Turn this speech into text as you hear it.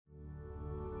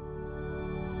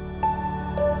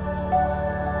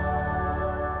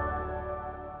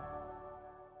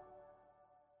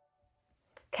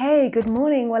Hi, good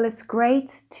morning. Well, it's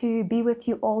great to be with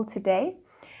you all today.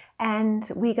 And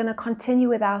we're going to continue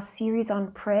with our series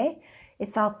on prayer.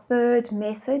 It's our third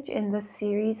message in this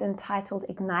series entitled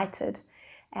Ignited.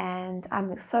 And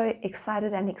I'm so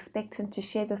excited and expectant to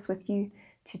share this with you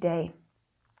today.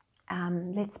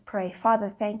 Let's pray. Father,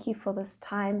 thank you for this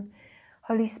time.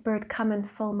 Holy Spirit, come and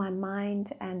fill my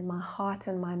mind and my heart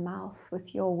and my mouth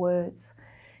with your words.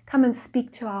 Come and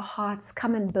speak to our hearts.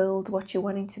 Come and build what you're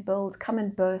wanting to build. Come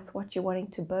and birth what you're wanting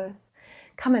to birth.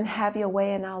 Come and have your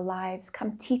way in our lives.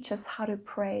 Come teach us how to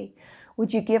pray.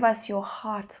 Would you give us your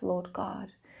heart, Lord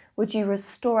God? Would you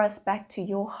restore us back to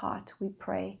your heart, we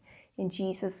pray. In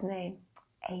Jesus' name,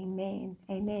 amen.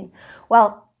 Amen.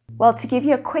 Well, to give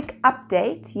you a quick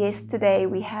update, yesterday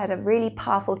we had a really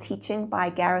powerful teaching by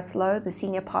Gareth Lowe, the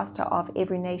senior pastor of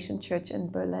Every Nation Church in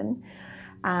Berlin.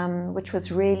 Which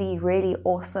was really, really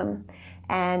awesome.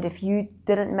 And if you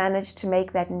didn't manage to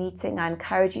make that meeting, I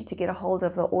encourage you to get a hold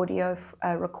of the audio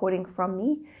recording from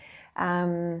me.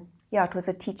 It was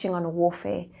a teaching on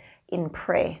warfare in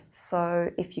prayer.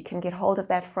 So if you can get hold of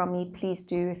that from me, please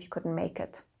do if you couldn't make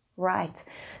it. Right.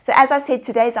 So as I said,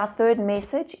 today is our third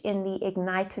message in the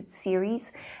Ignited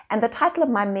series. And the title of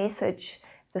my message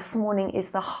this morning is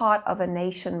The Heart of a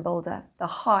Nation Builder. The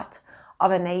Heart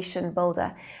of a Nation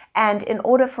Builder. And in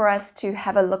order for us to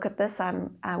have a look at this,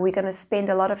 we're going to spend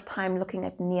a lot of time looking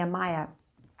at Nehemiah.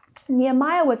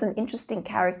 Nehemiah was an interesting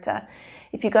character.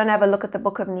 If you're going to have a look at the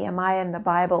book of Nehemiah in the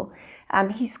Bible,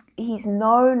 he's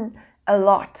known a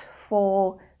lot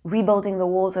for rebuilding the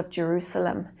walls of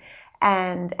Jerusalem.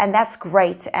 And that's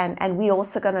great. And we're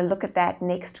also going to look at that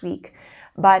next week.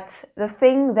 But the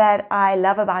thing that I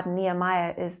love about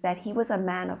Nehemiah is that he was a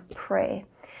man of prayer.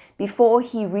 Before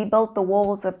he rebuilt the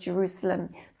walls of Jerusalem,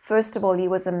 first of all, he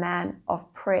was a man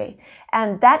of prayer.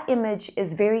 And that image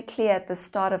is very clear at the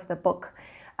start of the book.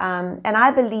 And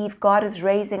I believe God is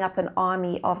raising up an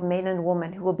army of men and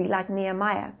women who will be like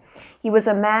Nehemiah. He was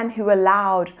a man who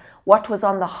allowed what was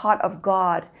on the heart of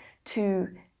God to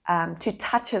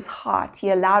touch his heart. He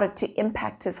allowed it to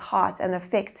impact his heart and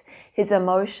affect his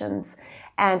emotions.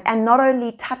 And not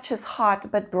only touch his heart,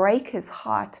 but break his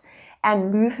heart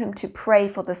and move him to pray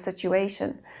for the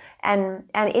situation. And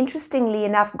interestingly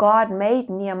enough, God made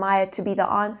Nehemiah to be the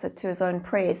answer to his own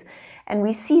prayers. And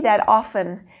we see that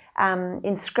often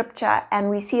in scripture, and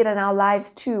we see it in our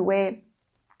lives too, where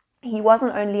he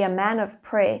wasn't only a man of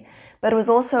prayer, but was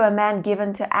also a man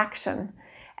given to action.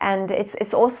 And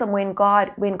it's awesome when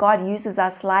God uses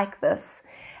us like this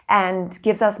and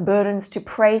gives us burdens to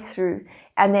pray through.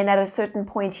 And then at a certain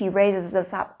point, he raises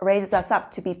us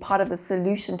up to be part of the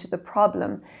solution to the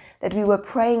problem that we were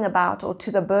praying about, or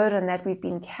to the burden that we've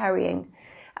been carrying.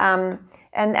 And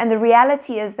the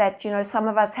reality is that, some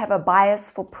of us have a bias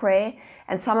for prayer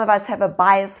and some of us have a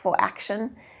bias for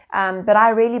action. But I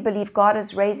really believe God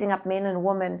is raising up men and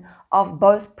women of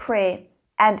both prayer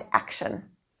and action.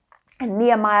 And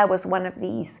Nehemiah was one of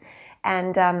these.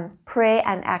 And prayer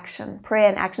and action.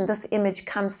 This image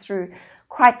comes through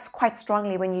quite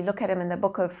strongly when you look at him in the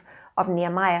book of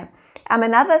Nehemiah.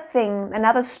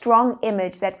 Another strong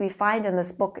image that we find in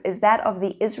this book is that of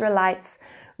the Israelites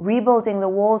rebuilding the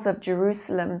walls of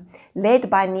Jerusalem, led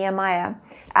by Nehemiah,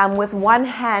 with one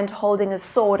hand holding a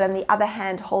sword and the other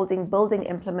hand holding building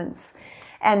implements.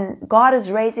 And God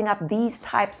is raising up these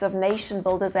types of nation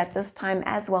builders at this time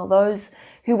as well, those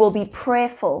who will be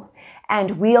prayerful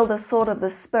and wield the sword of the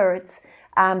Spirit,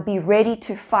 be ready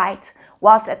to fight,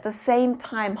 whilst at the same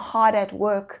time hard at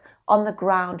work on the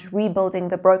ground, rebuilding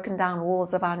the broken down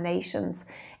walls of our nations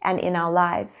and in our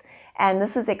lives. And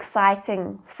this is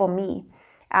exciting for me.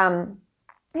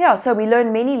 So we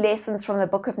learn many lessons from the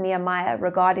book of Nehemiah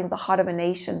regarding the heart of a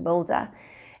nation builder.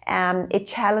 It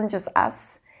challenges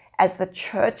us as the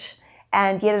church,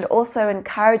 and yet it also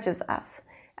encourages us.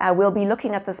 We'll be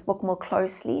looking at this book more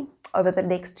closely over the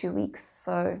next 2 weeks.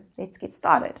 So let's get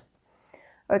started.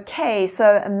 Okay,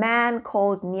 so a man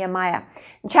called Nehemiah.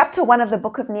 In chapter 1 of the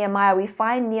book of Nehemiah, we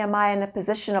find Nehemiah in a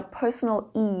position of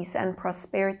personal ease and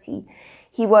prosperity.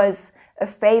 He was a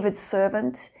favored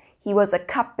servant. He was a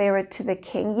cupbearer to the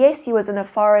king. Yes, he was in a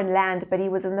foreign land, but he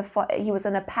was in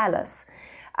a palace.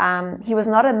 He was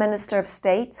not a minister of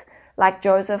state like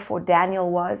Joseph or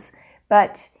Daniel was,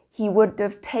 but he would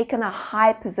have taken a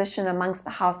high position amongst the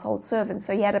household servants.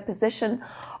 So he had a position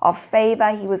of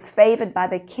favor. He was favored by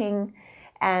the king.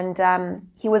 And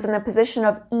he was in a position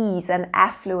of ease and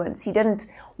affluence. He didn't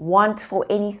want for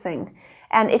anything.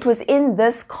 And it was in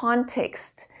this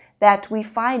context that we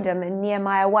find him in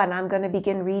Nehemiah 1. I'm going to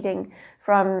begin reading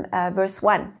from verse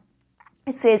 1.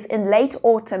 It says, in late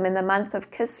autumn, in the month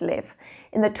of Kislev,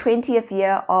 in the 20th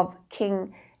year of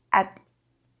King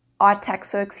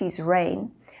Artaxerxes'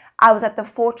 reign, I was at the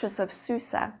fortress of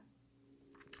Susa.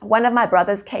 One of my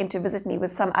brothers came to visit me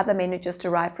with some other men who just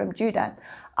arrived from Judah.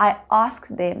 I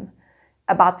asked them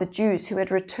about the Jews who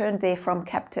had returned there from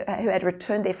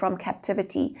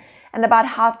captivity, and about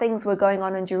how things were going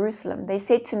on in Jerusalem. They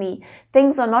said to me,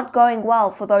 "Things are not going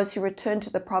well for those who return to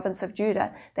the province of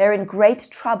Judah. They are in great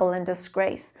trouble and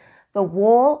disgrace. The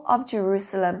wall of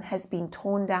Jerusalem has been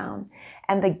torn down,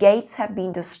 and the gates have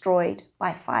been destroyed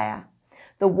by fire."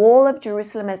 The wall of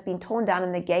Jerusalem has been torn down,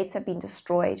 and the gates have been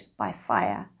destroyed by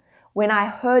fire. When I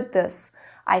heard this,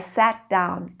 I sat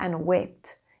down and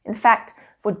wept. In fact,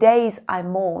 for days I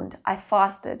mourned, I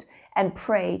fasted, and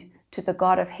prayed to the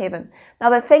God of heaven. Now,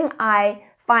 the thing I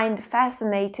find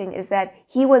fascinating is that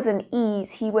he was in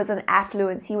ease, he was in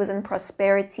affluence, he was in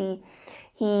prosperity.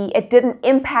 It didn't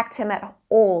impact him at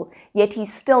all, yet he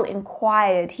still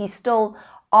inquired, he still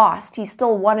asked, he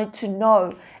still wanted to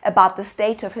know about the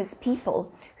state of his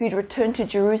people who'd returned to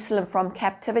Jerusalem from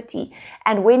captivity.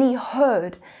 And when he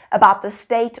heard about the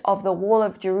state of the wall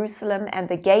of Jerusalem and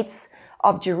the gates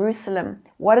of Jerusalem,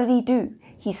 what did he do?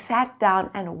 He sat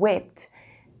down and wept.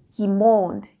 He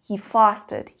mourned, he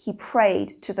fasted, he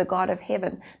prayed to the God of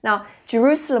heaven. Now,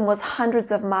 Jerusalem was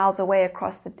hundreds of miles away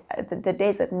across the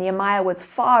desert. Nehemiah was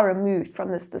far removed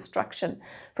from this destruction,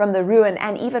 from the ruin,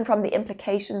 and even from the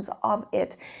implications of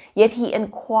it. Yet he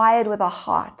inquired with a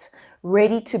heart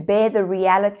ready to bear the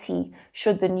reality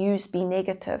should the news be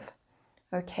negative.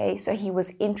 Okay, so he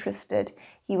was interested.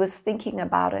 He was thinking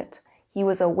about it. He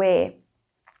was aware.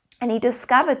 And he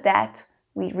discovered that,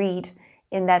 we read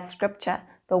in that scripture,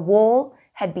 the wall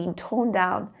had been torn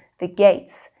down, the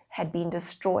gates had been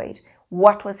destroyed.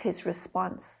 What was his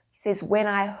response? He says, "When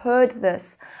I heard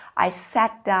this, I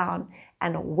sat down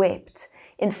and wept.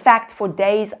 In fact, for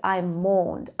days I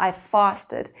mourned, I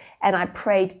fasted, and I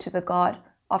prayed to the God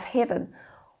of heaven."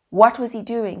 What was he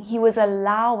doing? He was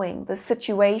allowing the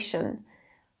situation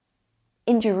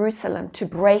in Jerusalem to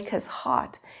break his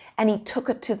heart, and he took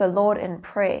it to the Lord in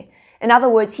prayer. In other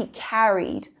words, he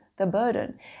carried the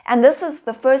burden. And this is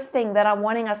the first thing that I'm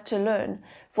wanting us to learn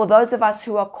for those of us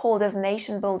who are called as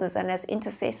nation builders and as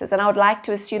intercessors. And I would like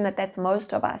to assume that that's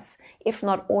most of us, if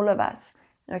not all of us.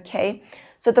 Okay.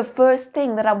 So the first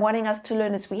thing that I'm wanting us to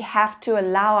learn is we have to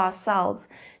allow ourselves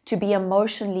to be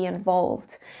emotionally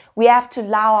involved. We have to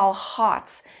allow our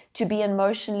hearts to be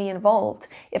emotionally involved.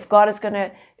 If God is going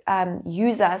to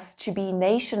use us to be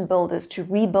nation builders, to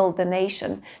rebuild the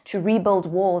nation, to rebuild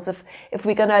walls. If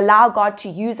we're going to allow God to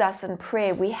use us in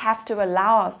prayer, we have to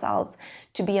allow ourselves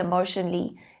to be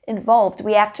emotionally involved.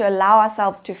 We have to allow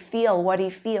ourselves to feel what he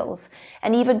feels,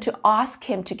 and even to ask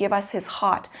him to give us his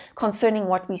heart concerning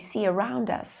what we see around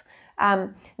us.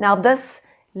 Now this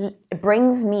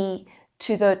brings me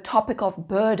to the topic of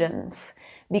burdens,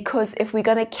 because if we're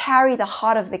going to carry the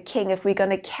heart of the King, if we're going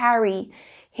to carry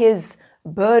his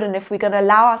burden, if we're going to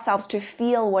allow ourselves to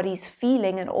feel what he's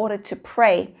feeling in order to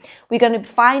pray, we're going to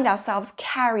find ourselves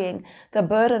carrying the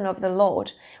burden of the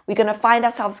Lord. We're going to find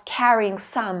ourselves carrying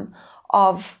some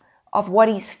of what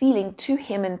he's feeling to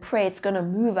him in prayer. It's going to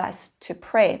move us to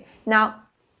pray. Now,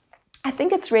 I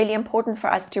think it's really important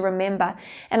for us to remember,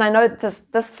 and I know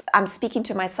this I'm speaking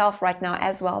to myself right now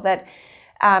as well, that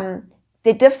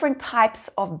there are different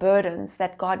types of burdens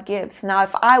that God gives. Now,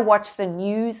 if I watch the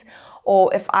news,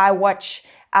 or if I watch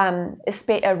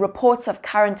reports of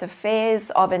current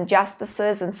affairs, of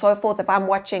injustices and so forth, if I'm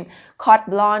watching Carte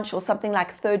Blanche or something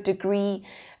like Third Degree,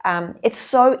 it's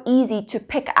so easy to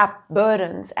pick up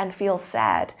burdens and feel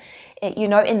sad. You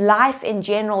know, in life in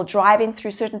general, driving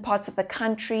through certain parts of the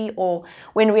country, or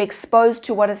when we're exposed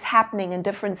to what is happening in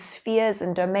different spheres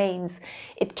and domains,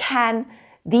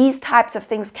 these types of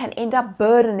things can end up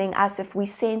burdening us if we're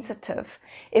sensitive,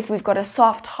 if we've got a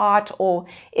soft heart, or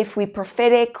if we're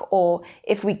prophetic, or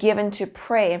if we give into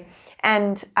prayer.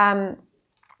 And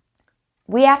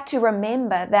we have to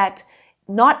remember that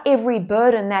not every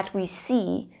burden that we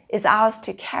see is ours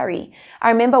to carry.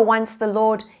 I remember once the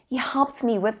Lord, he helped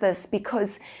me with this,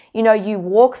 because, you know, you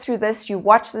walk through this, you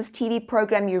watch this TV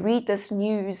program, you read this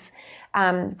news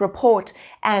report,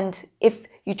 and if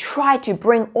you try to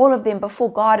bring all of them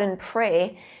before God in prayer,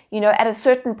 you know, at a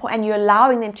certain point, and you're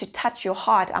allowing them to touch your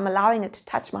heart. I'm allowing it to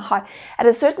touch my heart. At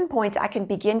a certain point, I can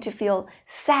begin to feel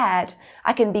sad.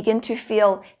 I can begin to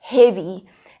feel heavy.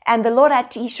 And the Lord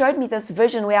he showed me this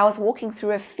vision where I was walking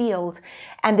through a field,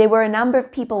 and there were a number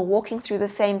of people walking through the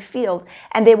same field,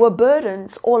 and there were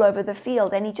burdens all over the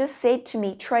field. And he just said to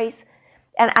me, Trace,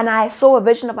 and I saw a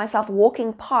vision of myself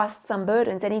walking past some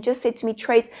burdens, and he just said to me,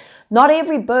 Trace, not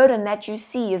every burden that you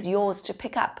see is yours to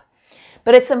pick up.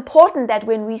 But it's important that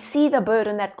when we see the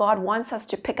burden that God wants us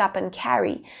to pick up and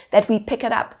carry, that we pick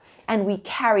it up and we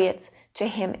carry it to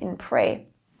Him in prayer.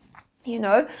 You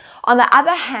know, on the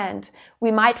other hand,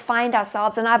 we might find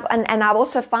ourselves, and I've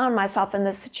also found myself in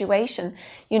this situation,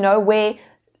 you know, where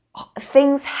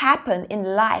things happen in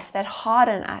life that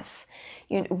harden us.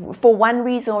 You know, for one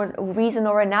reason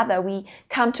or another, we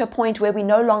come to a point where we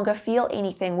no longer feel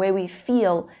anything, where we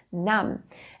feel numb.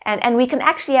 And we can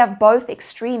actually have both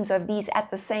extremes of these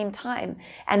at the same time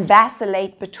and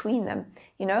vacillate between them.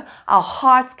 You know, our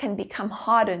hearts can become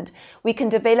hardened. We can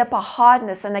develop a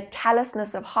hardness and a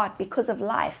callousness of heart because of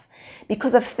life,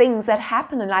 because of things that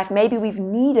happen in life. Maybe we've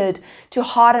needed to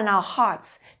harden our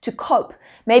hearts to cope.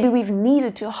 Maybe we've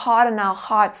needed to harden our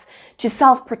hearts to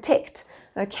self-protect,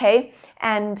 okay?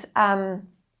 And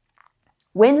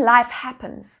when life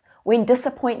happens, when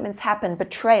disappointments happen,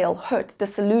 betrayal, hurt,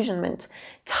 disillusionment,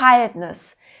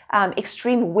 tiredness,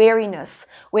 extreme weariness,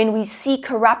 when we see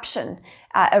corruption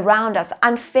around us,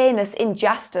 unfairness,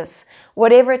 injustice,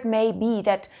 whatever it may be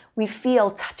that we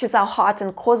feel touches our hearts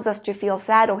and causes us to feel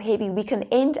sad or heavy, we can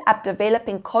end up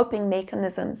developing coping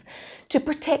mechanisms to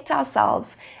protect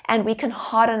ourselves, and we can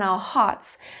harden our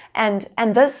hearts. And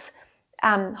this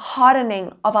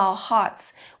hardening of our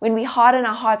hearts, when we harden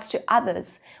our hearts to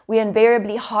others, we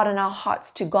invariably harden our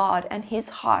hearts to God and His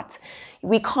heart.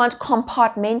 We can't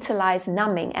compartmentalize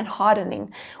numbing and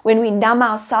hardening. When we numb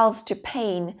ourselves to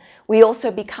pain, we also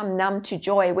become numb to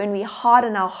joy. When we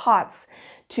harden our hearts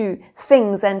to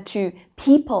things and to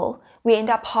people, we end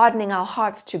up hardening our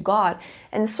hearts to God.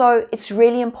 And so it's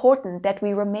really important that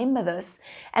we remember this,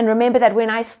 and remember that when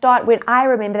I start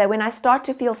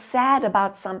to feel sad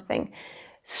about something,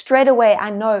 straight away I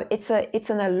know it's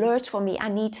an alert for me. I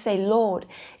need to say, Lord,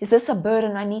 is this a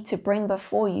burden I need to bring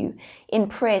before you in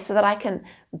prayer so that I can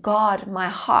guard my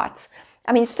heart?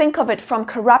 I mean, think of it, from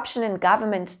corruption in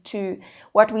government to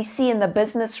what we see in the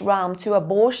business realm, to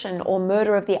abortion or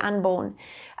murder of the unborn,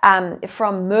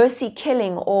 from mercy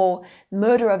killing or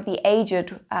murder of the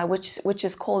aged, which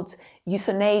is called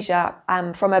euthanasia,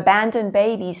 from abandoned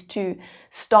babies to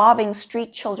starving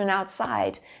street children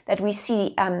outside that we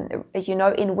see,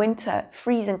 in winter,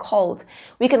 freezing cold.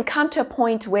 We can come to a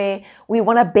point where we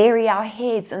want to bury our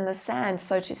heads in the sand,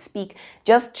 so to speak,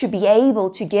 just to be able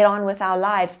to get on with our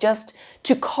lives, just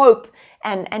to cope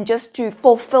and just to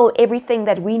fulfill everything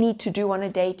that we need to do on a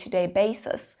day-to-day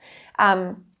basis.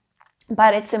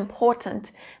 But it's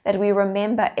important that we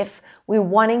remember, if we're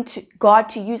wanting God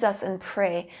to use us in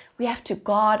prayer, we have to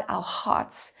guard our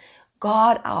hearts.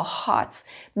 Guard our hearts.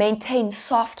 Maintain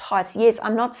soft hearts. Yes,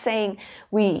 I'm not saying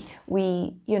we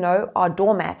are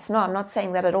doormats. No, I'm not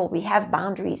saying that at all. We have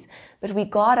boundaries, but we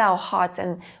guard our hearts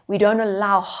and we don't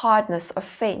allow hardness,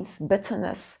 offense,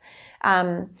 bitterness,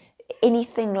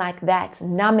 anything like that,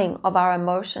 numbing of our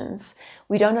emotions.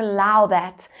 We don't allow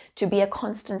that to be a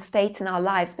constant state in our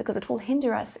lives, because it will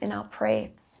hinder us in our prayer.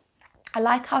 I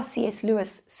like how C.S.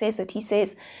 Lewis says it. He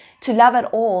says, to love at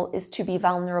all is to be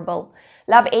vulnerable.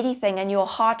 Love anything and your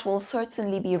heart will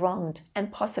certainly be wronged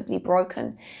and possibly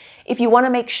broken. If you want to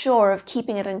make sure of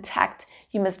keeping it intact,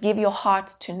 you must give your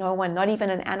heart to no one, not even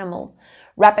an animal.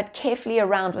 Wrap it carefully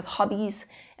around with hobbies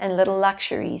and little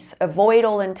luxuries. Avoid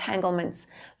all entanglements.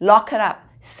 Lock it up,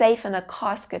 safe in a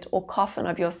casket or coffin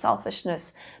of your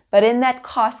selfishness. But in that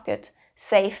casket,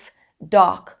 safe,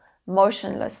 dark,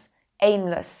 motionless,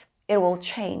 aimless, it will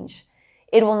change.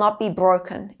 It will not be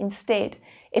broken. Instead,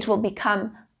 it will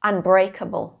become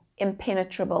unbreakable,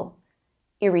 impenetrable,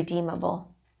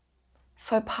 irredeemable.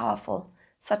 So powerful.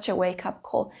 Such a wake-up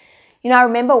call. I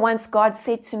remember once God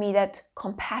said to me that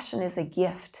compassion is a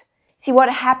gift. See,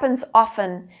 what happens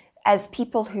often as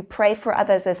people who pray for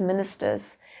others, as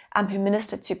ministers, who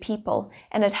minister to people,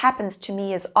 and it happens to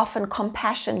me, is often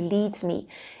compassion leads me.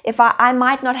 If I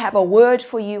might not have a word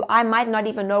for you, I might not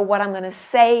even know what I'm going to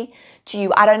say to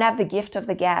you. I don't have the gift of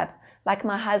the gab, like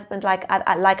my husband, like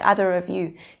other of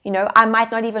you. I might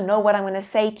not even know what I'm going to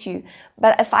say to you.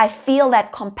 But if I feel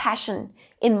that compassion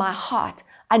in my heart,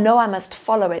 I know I must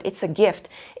follow it. It's a gift.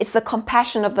 It's the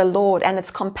compassion of the Lord, and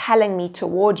it's compelling me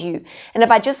toward you. And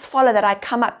if I just follow that, I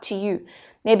come up to you.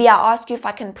 Maybe I ask you if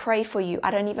I can pray for you. I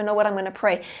don't even know what I'm going to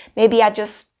pray. Maybe I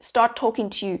just start talking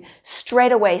to you.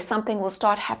 Straight away, something will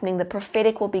start happening. The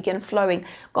prophetic will begin flowing.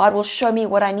 God will show me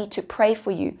what I need to pray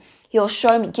for you. He'll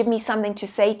show me, give me something to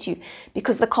say to you,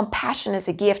 because the compassion is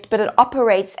a gift, but it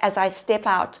operates as I step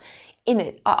out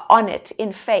on it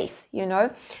in faith,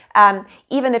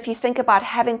 Even if you think about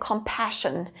having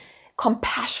compassion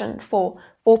for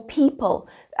people,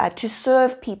 to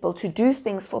serve people, to do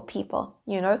things for people,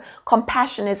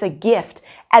 compassion is a gift.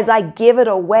 As I give it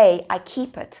away, I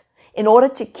keep it. In order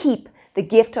to keep the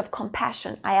gift of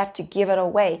compassion, I have to give it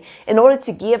away. In order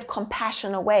to give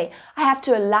compassion away, I have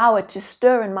to allow it to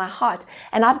stir in my heart.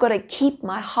 And I've got to keep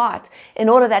my heart in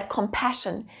order that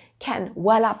compassion can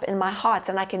well up in my heart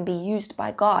and I can be used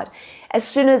by God. As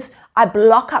soon as I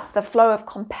block up the flow of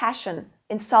compassion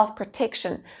in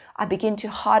self-protection, I begin to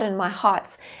harden my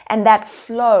hearts. And that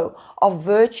flow of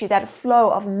virtue, that flow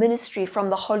of ministry from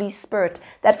the Holy Spirit,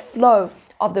 that flow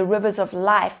of the rivers of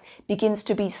life begins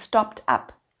to be stopped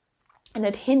up. And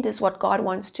it hinders what God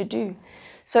wants to do.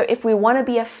 So if we want to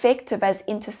be effective as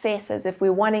intercessors, if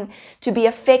we're wanting to be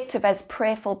effective as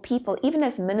prayerful people, even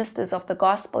as ministers of the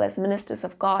gospel, as ministers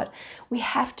of God, we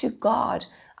have to guard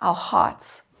our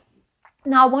hearts.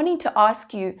 Now, I wanted to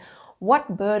ask you,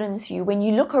 what burdens you? When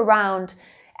you look around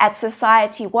at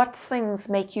society, what things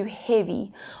make you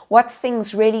heavy? What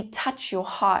things really touch your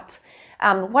heart?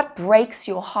 What breaks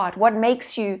your heart? What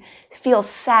makes you feel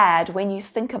sad when you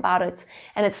think about it?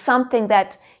 And it's something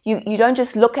that you don't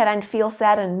just look at and feel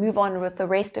sad and move on with the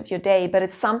rest of your day, but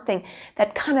it's something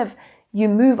that kind of you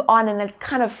move on and it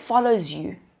kind of follows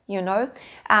you, you know.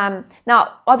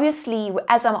 Now, obviously,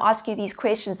 as I'm asking you these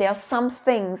questions, there are some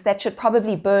things that should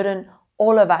probably burden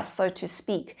all of us, so to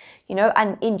speak, you know,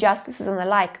 and injustices and the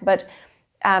like. But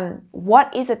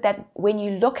what is it that when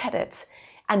you look at it,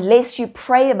 unless you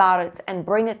pray about it and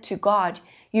bring it to God,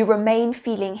 you remain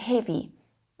feeling heavy?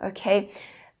 Okay.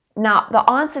 Now, the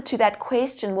answer to that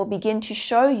question will begin to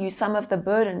show you some of the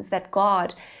burdens that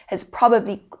God is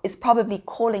probably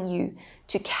calling you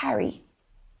to carry.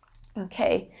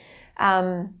 Okay.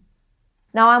 Now,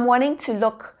 I'm wanting to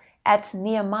look at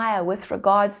Nehemiah with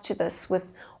regards to this,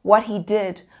 with what he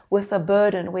did with the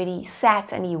burden when he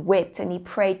sat and he wept and he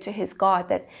prayed to his God.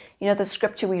 That, you know, the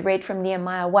scripture we read from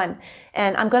Nehemiah 1.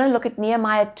 And I'm going to look at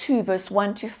Nehemiah 2, verse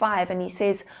 1 to 5. And he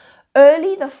says,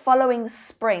 early the following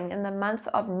spring, in the month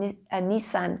of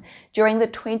Nisan, during the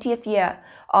 20th year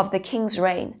of the king's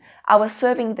reign, I was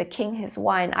serving the king his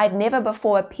wine. I'd never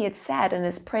before appeared sad in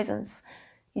his presence.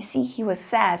 You see, he was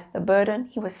sad. The burden,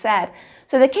 he was sad.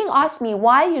 So the king asked me,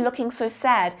 why are you looking so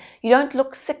sad? You don't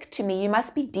look sick to me. You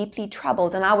must be deeply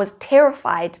troubled. And I was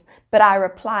terrified, but I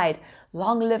replied,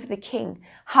 long live the king.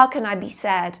 How can I be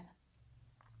sad?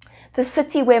 The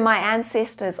city where my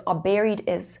ancestors are buried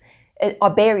is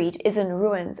in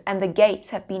ruins, and the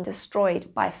gates have been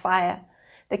destroyed by fire.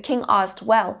 The king asked,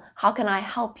 well, how can I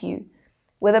help you?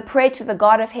 With a prayer to the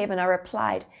God of heaven, I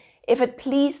replied, if it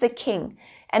please the king,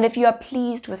 and if you are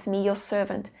pleased with me, your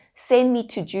servant, send me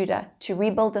to Judah to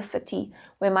rebuild the city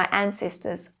where my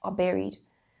ancestors are buried.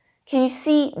 Can you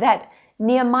see that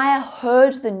Nehemiah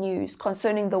heard the news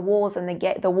concerning the walls and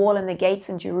the wall and the gates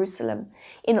in Jerusalem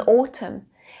in autumn,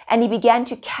 and he began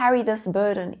to carry this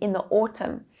burden in the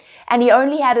autumn. And he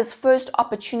only had his first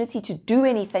opportunity to do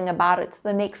anything about it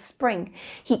the next spring.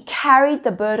 He carried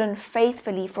the burden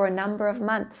faithfully for a number of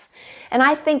months. And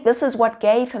I think this is what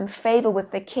gave him favor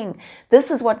with the king. This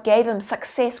is what gave him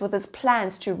success with his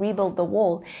plans to rebuild the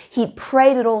wall. He'd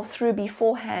prayed it all through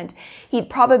beforehand. He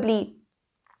probably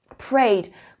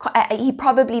prayed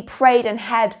and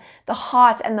had the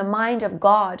heart and the mind of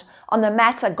God on the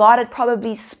matter. God had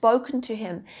probably spoken to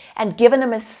him and given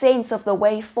him a sense of the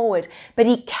way forward. But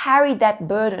he carried that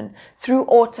burden through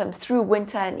autumn, through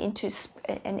winter, and into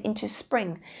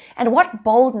spring. And what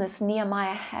boldness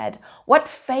Nehemiah had, what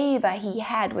favor he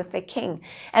had with the king.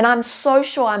 And I'm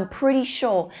pretty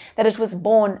sure that it was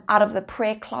born out of the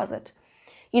prayer closet.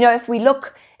 You know, if we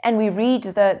look and we read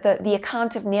the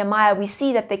account of Nehemiah, we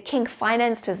see that the king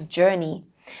financed his journey.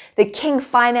 The king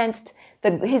financed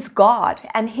his God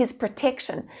and his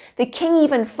protection. The king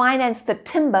even financed the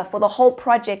timber for the whole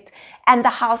project and the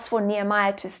house for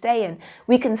Nehemiah to stay in.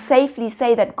 We can safely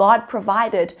say that God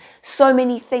provided so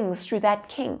many things through that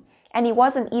king. And he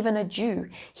wasn't even a Jew.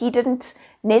 He didn't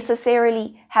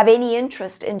necessarily have any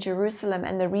interest in Jerusalem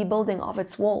and the rebuilding of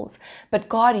its walls. But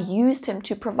God used him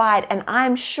to provide. And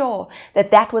I'm sure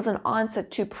that that was an answer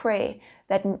to prayer,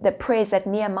 that the prayers that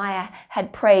Nehemiah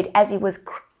had prayed as he was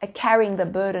carrying the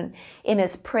burden in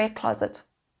his prayer closet.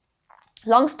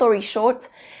 Long story short,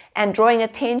 and drawing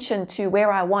attention to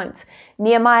where I want,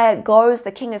 Nehemiah goes,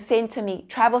 the king has sent him, he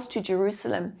travels to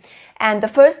Jerusalem. And the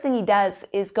first thing he does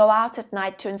is go out at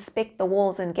night to inspect the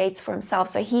walls and gates for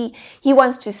himself. So he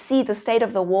wants to see the state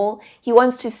of the wall. He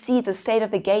wants to see the state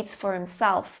of the gates for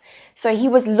himself. So he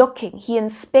was looking, he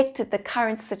inspected the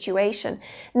current situation.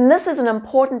 And this is an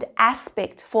important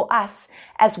aspect for us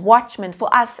as watchmen, for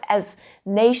us as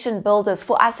nation builders,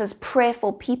 for us as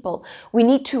prayerful people. We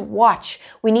need to watch.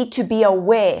 We need to be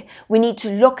aware. We need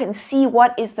to look and see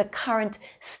what is the current current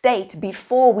state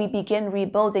before we begin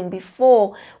rebuilding,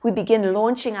 before we begin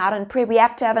launching out in prayer. We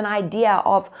have to have an idea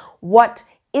of what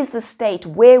is the state,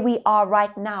 where we are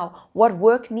right now, what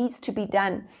work needs to be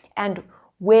done, and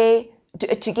where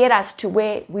to get us to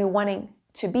where we're wanting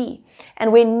to be.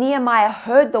 And when Nehemiah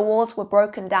heard the walls were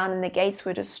broken down and the gates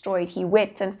were destroyed, he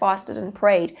wept and fasted and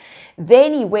prayed.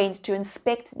 Then he went to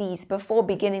inspect these before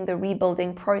beginning the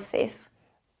rebuilding process,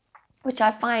 which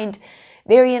I find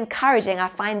very encouraging. I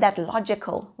find that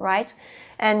logical, right?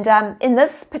 And in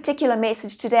this particular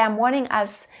message today, I'm wanting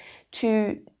us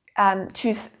to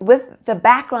with the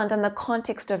background and the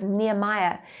context of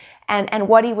Nehemiah and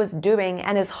what he was doing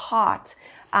and his heart,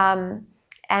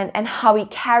 and how he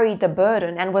carried the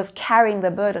burden and was carrying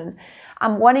the burden.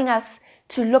 I'm wanting us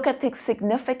to look at the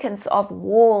significance of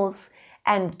walls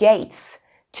and gates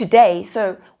today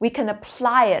so we can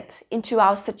apply it into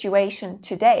our situation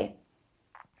today,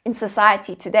 in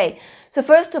society today. So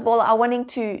first of all, I'm wanting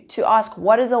to ask,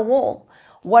 what is a wall?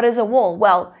 What is a wall?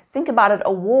 Well, think about it.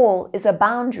 A wall is a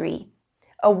boundary.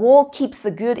 A wall keeps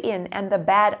the good in and the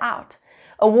bad out.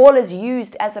 A wall is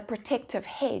used as a protective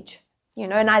hedge. You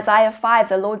know, in Isaiah 5,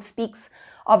 the Lord speaks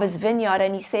of his vineyard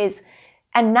and he says,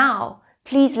 "And now,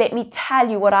 please let me tell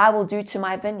you what I will do to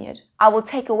my vineyard. I will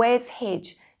take away its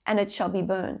hedge and it shall be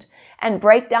burned, and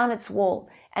break down its wall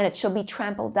and it shall be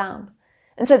trampled down."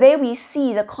 And so there we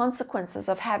see the consequences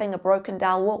of having a broken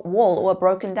down wall or a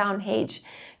broken down hedge.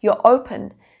 You're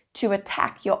open to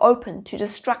attack. You're open to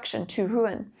destruction, to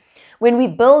ruin. When we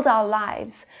build our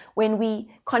lives, when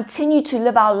we continue to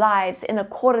live our lives in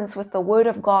accordance with the Word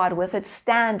of God, with its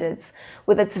standards,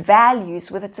 with its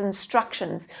values, with its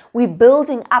instructions, we're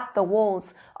building up the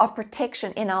walls of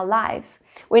protection in our lives.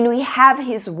 When we have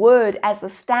His Word as the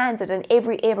standard in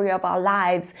every area of our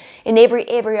lives, in every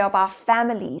area of our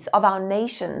families, of our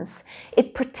nations,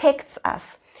 it protects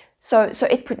us.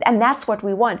 And that's what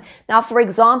we want. Now, for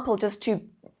example, just to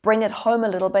bring it home a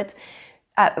little bit,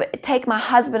 take my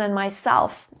husband and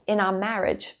myself in our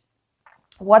marriage.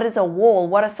 What is a wall?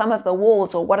 What are some of the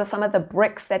walls, or what are some of the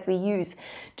bricks that we use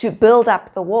to build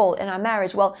up the wall in our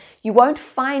marriage? Well, you won't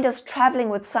find us traveling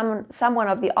with someone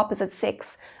of the opposite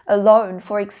sex alone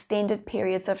for extended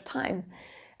periods of time.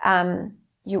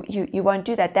 You won't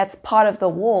do that. That's part of the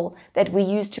wall that we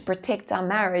use to protect our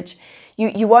marriage.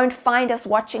 You won't find us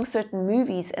watching certain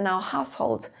movies in our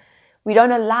household. We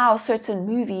don't allow certain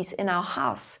movies in our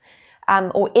house,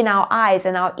 or in our eyes,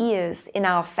 in our ears, in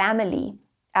our family.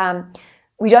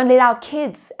 We don't let our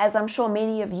kids, as I'm sure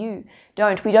many of you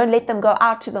don't, we don't let them go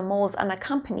out to the malls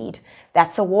unaccompanied.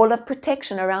 That's a wall of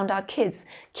protection around our kids.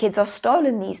 Kids are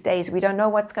stolen these days. We don't know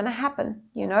what's going to happen,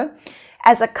 you know.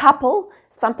 As a couple,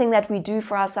 something that we do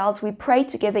for ourselves, we pray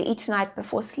together each night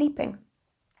before sleeping.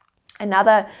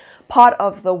 Another part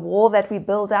of the wall that we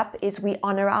build up is we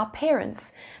honor our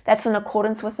parents. That's in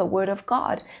accordance with the Word of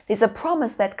God. There's a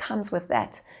promise that comes with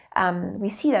that. We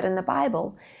see that in the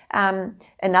Bible.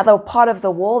 Another part of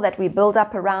the wall that we build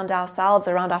up around ourselves,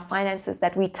 around our finances,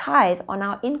 that we tithe on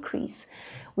our increase.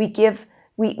 We give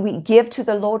to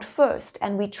the Lord first,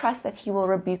 and we trust that He will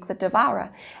rebuke the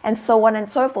devourer, and so on and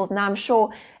so forth. Now I'm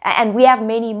sure, and we have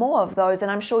many more of those,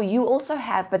 and I'm sure you also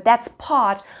have, but that's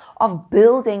part of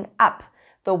building up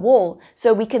the wall.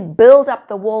 So we can build up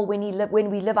the wall when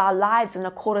we live our lives in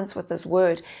accordance with His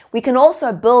Word. We can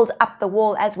also build up the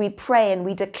wall as we pray and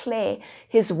we declare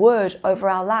His Word over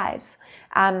our lives.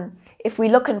 If we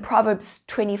look in Proverbs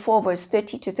 24, verse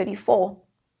 30 to 34,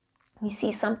 we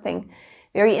see something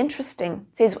very interesting.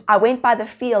 It says, "I went by the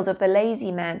field of the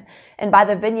lazy man, and by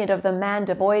the vineyard of the man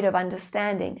devoid of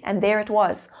understanding, and there it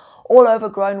was, all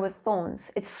overgrown with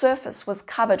thorns. Its surface was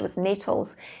covered with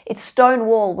nettles. Its stone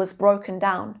wall was broken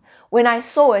down. When I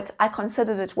saw it, I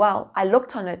considered it well. I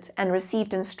looked on it and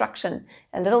received instruction.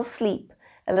 A little sleep,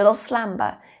 a little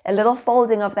slumber, a little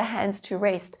folding of the hands to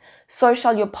rest. So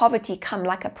shall your poverty come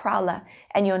like a prowler,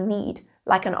 and your need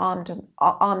like an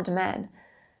armed man."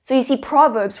 So you see,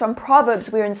 from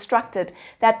Proverbs, we're instructed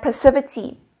that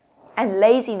passivity and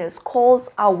laziness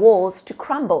cause our walls to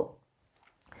crumble.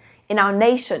 In our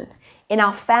nation, in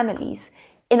our families,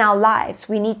 in our lives,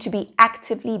 we need to be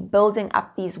actively building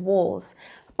up these walls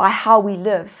by how we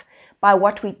live, by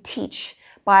what we teach,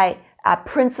 by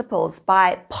principles,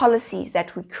 by policies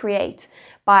that we create,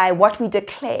 by what we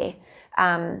declare.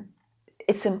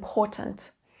 It's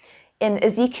important. In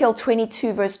Ezekiel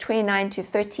 22, verse 29 to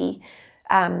 30,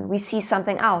 we see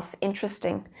something else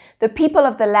interesting. "The people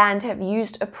of the land have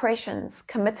used oppressions,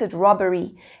 committed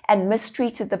robbery, and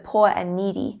mistreated the poor and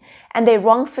needy, and they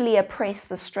wrongfully oppress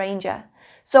the stranger.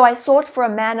 So I sought for a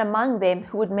man among them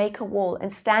who would make a wall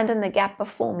and stand in the gap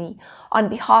before me on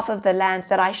behalf of the land,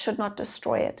 that I should not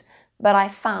destroy it. but I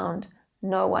found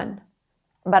no one.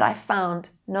 But I found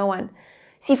no one.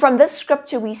 See, from this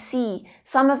scripture, we see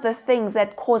some of the things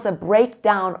that cause a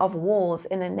breakdown of walls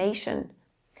in a nation.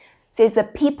 It says the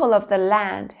people of the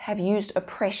land have used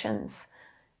oppressions.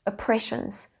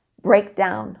 Oppressions break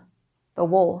down the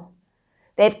wall.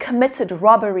 They've committed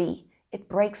robbery. It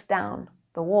breaks down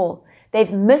the wall.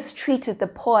 They've mistreated the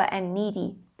poor and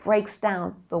needy. Breaks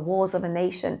down the walls of a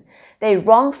nation. They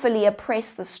wrongfully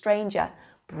oppress the stranger.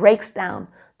 Breaks down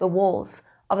the walls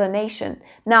of the nation.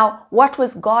 Now, what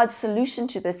was God's solution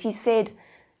to this? He said,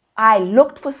 I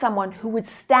looked for someone who would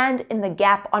stand in the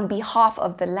gap on behalf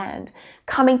of the land,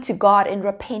 coming to God in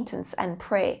repentance and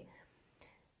prayer.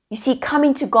 You see,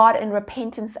 coming to God in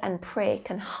repentance and prayer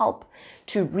can help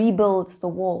to rebuild the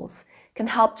walls, can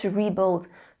help to rebuild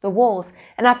the walls.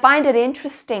 And I find it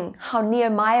interesting how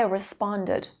Nehemiah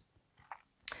responded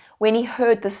when he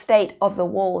heard the state of the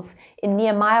walls in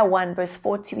Nehemiah 1 verse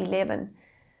 4 to 11.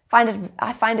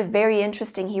 I find it very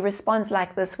interesting. He responds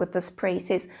like this with this prayer.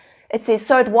 It says,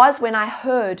 so it was when I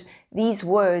heard these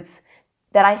words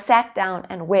that I sat down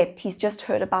and wept. He's just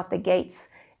heard about the gates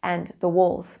and the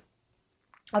walls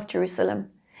of Jerusalem.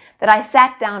 That I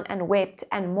sat down and wept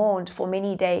and mourned for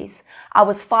many days. I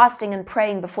was fasting and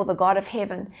praying before the God of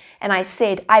heaven. And I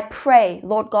said, I pray,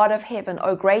 Lord God of heaven,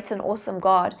 O great and awesome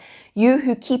God, you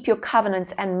who keep your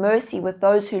covenants and mercy with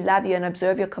those who love you and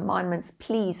observe your commandments,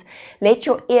 please let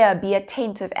your ear be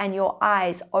attentive and your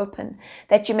eyes open,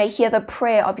 that you may hear the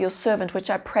prayer of your servant, which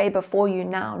I pray before you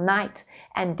now, night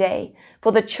and day,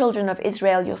 for the children of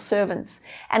Israel, your servants,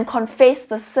 and confess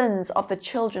the sins of the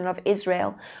children of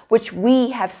Israel, which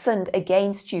we have sinned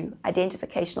against you.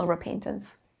 Identificational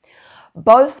repentance.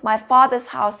 Both my father's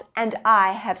house and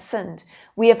I have sinned.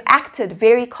 We have acted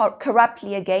very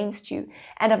corruptly against you,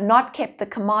 and have not kept the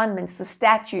commandments, the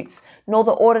statutes, nor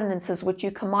the ordinances which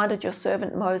you commanded your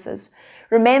servant Moses.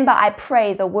 Remember, I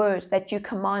pray, the word that you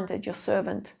commanded your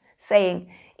servant, saying,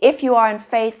 if you are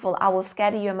unfaithful, I will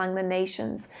scatter you among the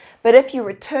nations. But if you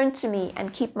return to me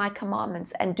and keep my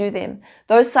commandments and do them,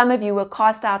 though some of you were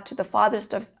cast out to the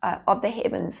farthest of the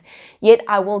heavens, yet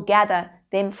I will gather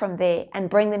them from there and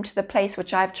bring them to the place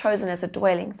which I have chosen as a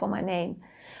dwelling for my name.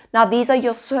 Now these are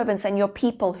your servants and your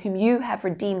people whom you have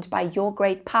redeemed by your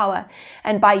great power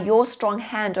and by your strong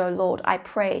hand, O Lord, I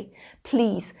pray.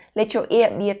 Please let your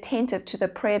ear be attentive to the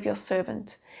prayer of your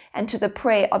servant and to the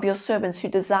prayer of your servants who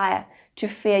desire to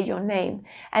fear your name.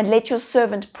 And let your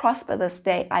servant prosper this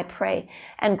day, I pray,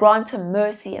 and grant him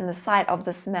mercy in the sight of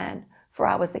this man, for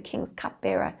I was the king's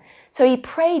cupbearer. So he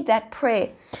prayed that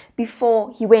prayer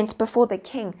before he went before the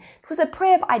king. It was a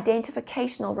prayer of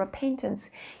identificational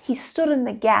repentance. He stood in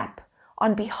the gap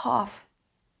on behalf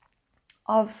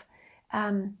of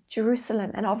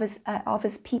Jerusalem and of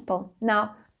his people.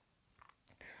 Now,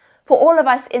 for all of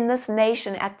us in this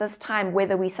nation at this time,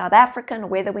 whether we're South African,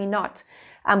 whether we're not,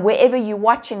 wherever you're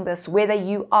watching this, whether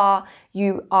you are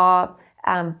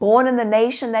born in the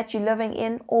nation that you're living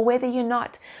in, or whether you're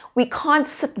not, we can't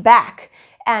sit back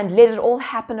and let it all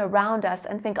happen around us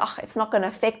and think, oh, it's not going to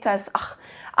affect us. Oh,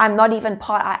 I'm not even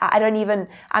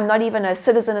I'm not even a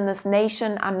citizen in this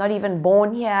nation. I'm not even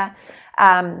born here.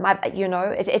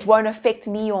 It won't affect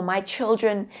me or my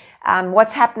children.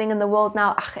 What's happening in the world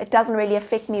now, it doesn't really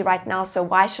affect me right now, so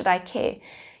why should I care?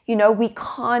 We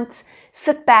can't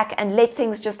sit back and let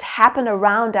things just happen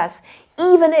around us,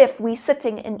 even if we're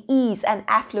sitting in ease and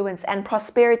affluence and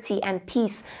prosperity and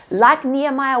peace, like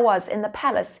Nehemiah was in the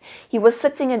palace. He was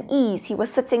sitting in ease. He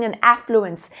was sitting in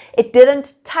affluence. It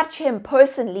didn't touch him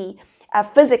personally,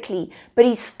 physically, but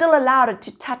he still allowed it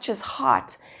to touch his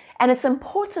heart. And it's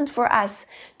important for us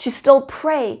to still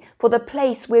pray for the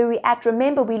place where we're at.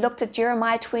 Remember, we looked at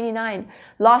Jeremiah 29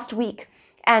 last week.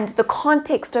 And the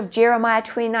context of Jeremiah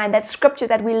 29, that scripture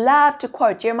that we love to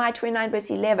quote, Jeremiah 29 verse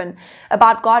 11,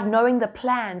 about God knowing the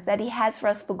plans that he has for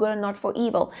us for good and not for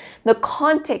evil. The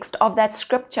context of that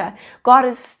scripture, God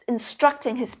is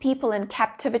instructing his people in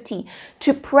captivity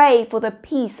to pray for the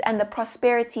peace and the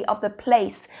prosperity of the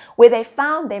place where they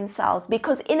found themselves,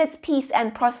 because in its peace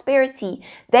and prosperity,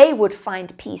 they would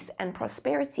find peace and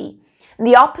prosperity. And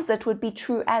the opposite would be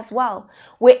true as well.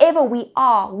 Wherever we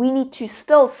are, we need to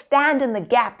still stand in the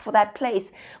gap for that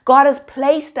place. God has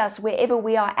placed us wherever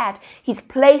we are at. He's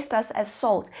placed us as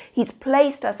salt. He's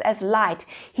placed us as light.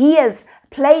 He has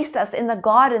placed us in the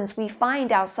gardens we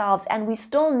find ourselves, and we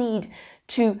still need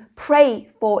to pray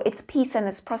for its peace and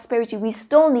its prosperity. We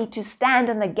still need to stand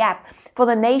in the gap for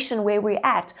the nation where we're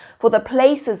at, for the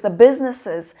places, the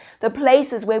businesses, the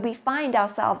places where we find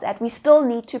ourselves at. We still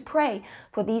need to pray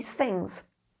for these things.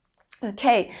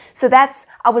 Okay, so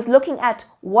I was looking at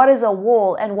what is a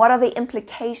wall and what are the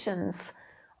implications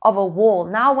of a wall.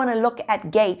 Now I want to look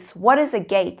at gates. What is a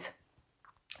gate?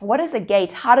 What is a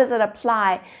gate? How does it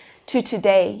apply to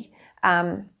today?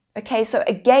 Okay, so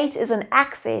a gate is an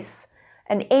access,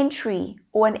 an entry,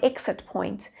 or an exit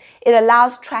point. It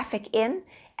allows traffic in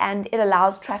and it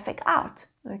allows traffic out.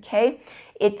 Okay,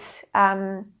 it's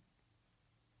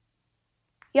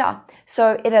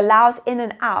so it allows in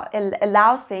and out. It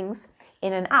allows things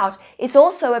in and out. It's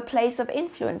also a place of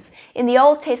influence. In the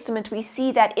Old Testament, we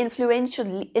see that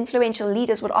influential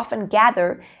leaders would often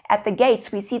gather at the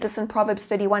gates. We see this in Proverbs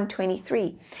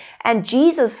 31:23. And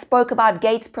Jesus spoke about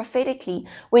gates prophetically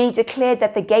when he declared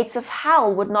that the gates of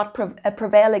hell would not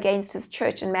prevail against his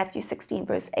church in Matthew 16,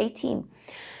 verse 18.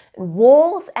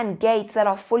 Walls and gates that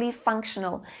are fully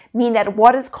functional mean that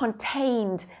what is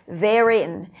contained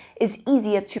therein is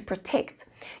easier to protect.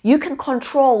 You can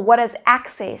control what is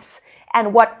access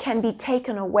and what can be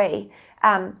taken away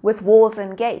with walls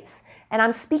and gates. And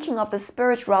I'm speaking of the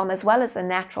spirit realm as well as the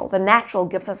natural. The natural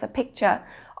gives us a picture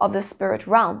of the spirit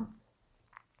realm.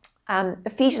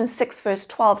 Ephesians 6 verse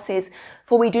 12 says,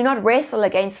 "For we do not wrestle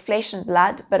against flesh and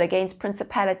blood, but against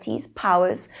principalities,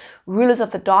 powers, rulers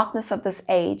of the darkness of this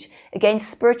age, against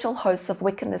spiritual hosts of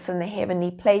wickedness in the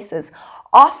heavenly places."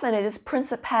 Often it is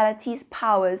principalities,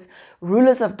 powers,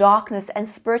 rulers of darkness, and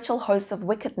spiritual hosts of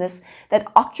wickedness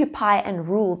that occupy and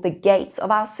rule the gates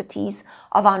of our cities,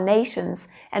 of our nations,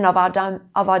 and of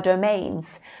our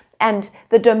domains. And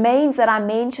the domains that I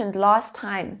mentioned last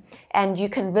time, and you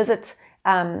can visit,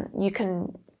 you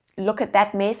can look at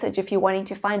that message if you're wanting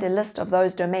to find a list of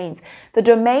those domains. The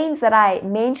domains that I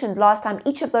mentioned last time,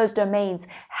 each of those domains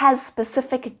has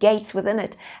specific gates within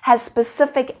it, has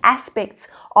specific aspects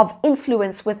of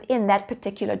influence within that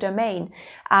particular domain.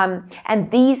 And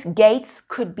these gates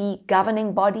could be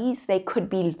governing bodies, they could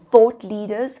be thought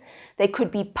leaders, they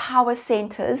could be power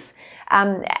centers,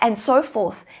 and so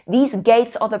forth. These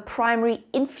gates are the primary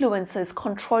influences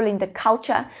controlling the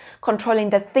culture, controlling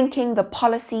the thinking, the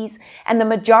policies, and the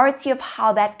majority of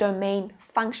how that domain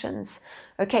functions.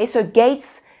 Okay, so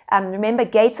gates, remember,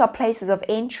 gates are places of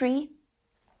entry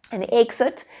and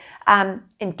exit.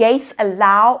 And gates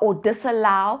allow or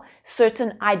disallow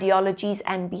certain ideologies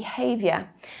and behavior.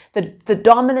 The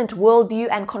dominant worldview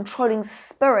and controlling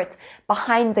spirit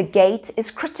behind the gate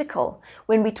is critical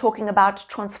when we're talking about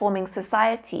transforming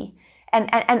society. And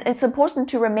it's important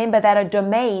to remember that a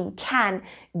domain can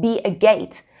be a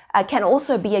gate, can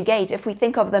also be a gate. If we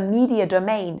think of the media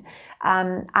domain,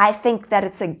 I think that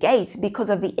it's a gate because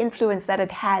of the influence that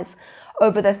it has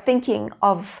over the thinking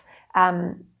of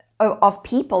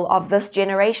people of this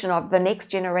generation, of the next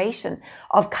generation,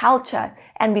 of culture.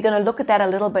 And we're going to look at that a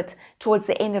little bit towards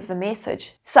the end of the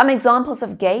message. Some examples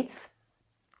of gates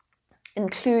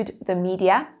include the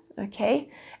media, okay?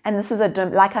 And this is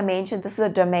like I mentioned, this is a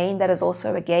domain that is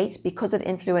also a gate because it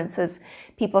influences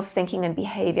people's thinking and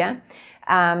behavior.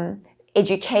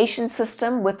 Education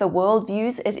system with the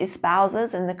worldviews it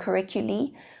espouses in the curricula,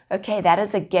 okay, that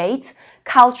is a gate.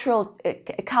 Cultural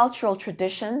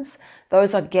traditions,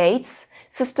 those are gates.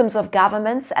 Systems of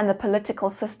governments and the political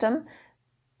system,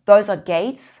 those are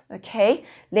gates, okay?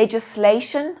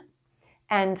 Legislation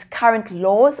and current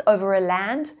laws over a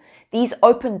land, these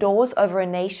open doors over a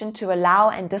nation to allow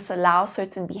and disallow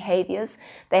certain behaviors.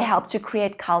 They help to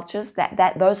create cultures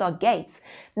those are gates.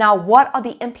 Now, what are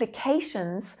the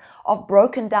implications of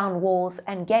broken down walls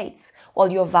and gates?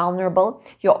 Well, you're vulnerable,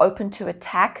 you're open to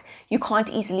attack, you can't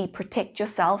easily protect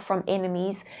yourself from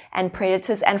enemies and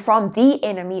predators and from the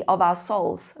enemy of our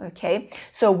souls, okay?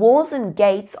 So walls and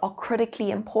gates are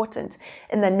critically important.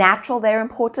 In the natural, they're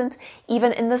important.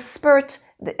 Even in the spirit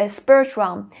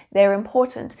realm, they're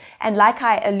important. And like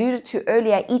I alluded to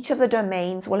earlier, each of the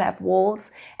domains will have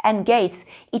walls and gates.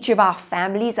 Each of our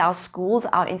families, our schools,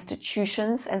 our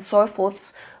institutions, and so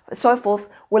forth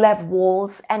will have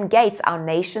walls and gates. Our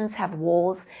nations have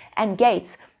walls and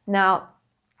gates. Now,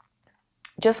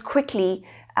 just quickly,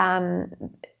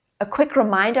 a quick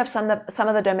reminder of some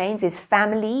of the domains is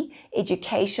family,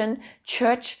 education,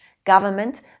 church,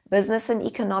 government, business and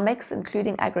economics,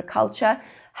 including agriculture,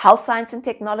 health science and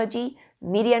technology,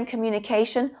 media and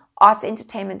communication, arts,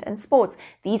 entertainment, and sports.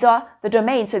 These are the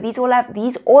domains. So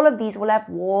all of these will have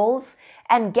walls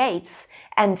and gates.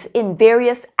 And in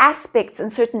various aspects, in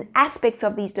certain aspects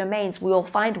of these domains, we will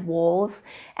find walls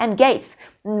and gates.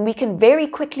 And we can very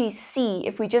quickly see,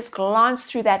 if we just glance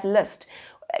through that list,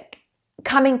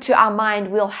 coming to our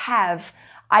mind, we'll have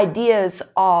ideas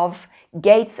of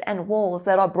gates and walls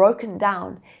that are broken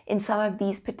down in some of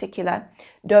these particular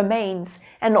domains.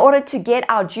 In order to get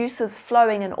our juices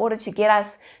flowing, in order to get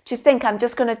us to think, I'm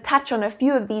just going to touch on a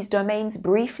few of these domains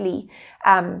briefly.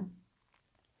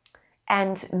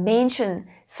 and mention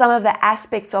some of the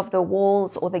aspects of the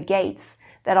walls or the gates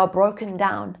that are broken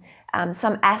down,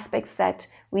 some aspects that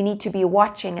we need to be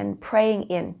watching and praying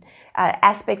in,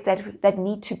 aspects that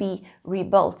need to be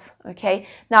rebuilt. Okay.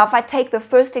 Now, if I take the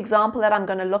first example that I'm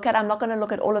going to look at, I'm not going to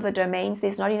look at all of the domains.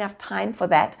 There's not enough time for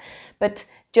that. But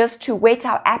just to whet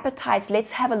our appetites,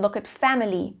 let's have a look at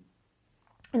family.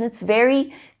 And it's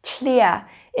very clear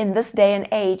in this day and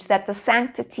age that the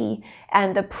sanctity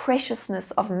and the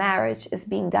preciousness of marriage is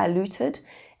being diluted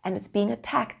and it's being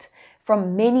attacked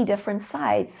from many different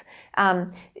sides.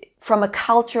 From a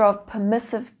culture of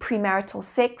permissive premarital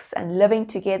sex and living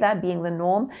together being the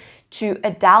norm, to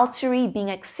adultery being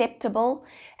acceptable,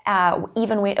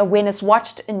 even when it's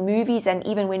watched in movies and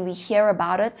even when we hear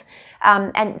about it.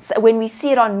 And so when we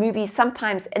see it on movies,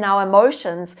 sometimes in our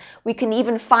emotions, we can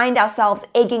even find ourselves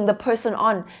egging the person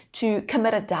on to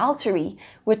commit adultery,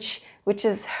 which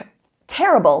is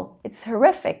terrible. It's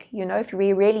horrific, if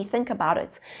we really think about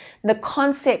it. The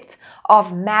concept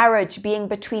of marriage being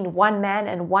between one man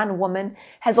and one woman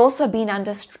has also been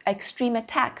under extreme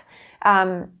attack.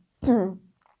 And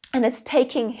it's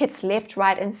taking hits left,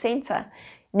 right, and center.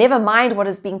 Never mind what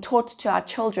is being taught to our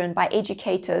children by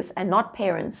educators and not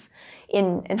parents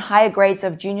in higher grades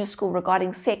of junior school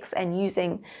regarding sex and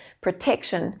using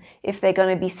protection if they're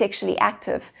going to be sexually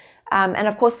active. And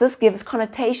of course, this gives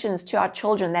connotations to our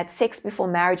children that sex before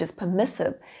marriage is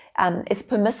permissible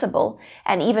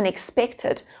and even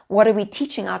expected. What are we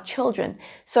teaching our children?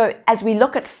 So as we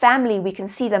look at family, we can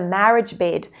see the marriage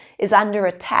bed is under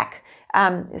attack.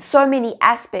 So many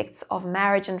aspects of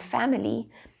marriage and family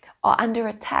are under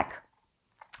attack.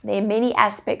 There are many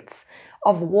aspects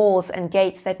of walls and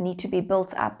gates that need to be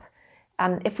built up.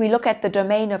 If we look at the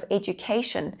domain of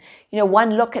education,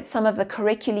 one look at some of the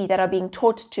curricula that are being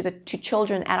taught to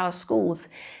children at our schools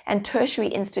and tertiary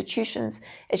institutions,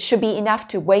 it should be enough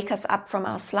to wake us up from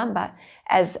our slumber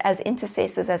as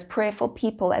intercessors, as prayerful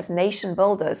people, as nation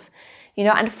builders.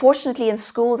 Unfortunately, in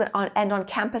schools and on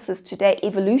campuses today,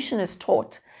 evolution is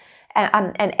taught,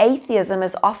 and atheism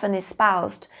is often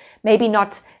espoused, maybe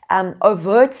not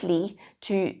overtly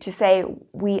to say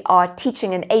we are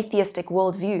teaching an atheistic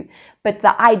worldview, but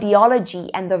the ideology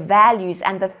and the values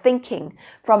and the thinking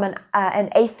from an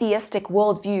atheistic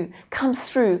worldview comes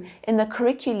through in the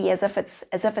curricula as if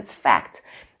it's fact.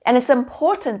 And it's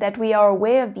important that we are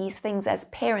aware of these things as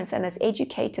parents and as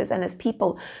educators and as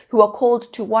people who are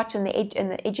called to watch in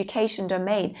the education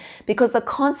domain, because the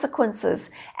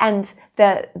consequences and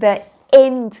the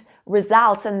end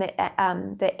results and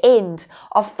the end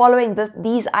of following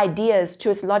these ideas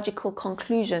to its logical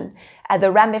conclusion,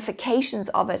 the ramifications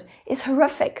of it is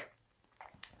horrific.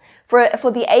 For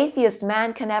the atheist,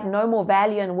 man can have no more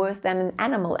value and worth than an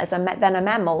animal, than a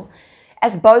mammal,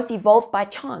 as both evolved by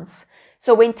chance.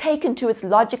 So when taken to its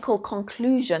logical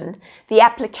conclusion, the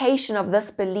application of this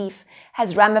belief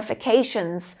has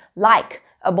ramifications like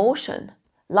abortion,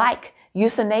 like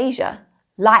euthanasia,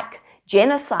 like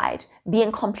genocide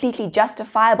being completely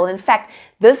justifiable. In fact,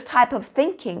 this type of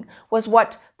thinking was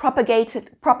what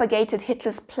propagated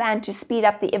Hitler's plan to speed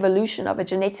up the evolution of a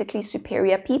genetically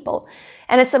superior people.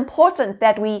 And it's important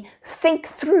that we think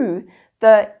through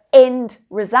the end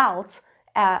results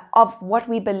of what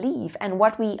we believe and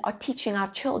what we are teaching our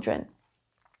children.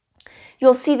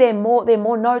 You'll see there are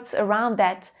more notes around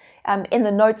that in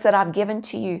the notes that I've given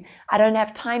to you. I don't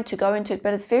have time to go into it,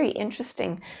 but it's very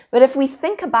interesting. But if we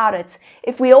think about it,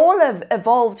 if we all have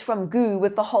evolved from goo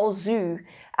with the whole zoo,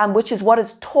 which is what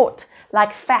is taught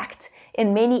like fact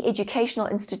in many educational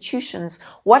institutions,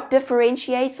 what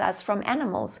differentiates us from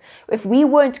animals? If we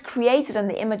weren't created in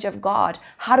the image of God,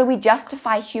 how do we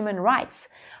justify human rights?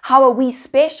 How are we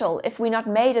special if we're not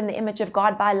made in the image of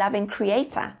God by a loving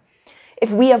creator?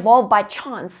 If we evolve by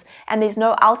chance and there's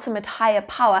no ultimate higher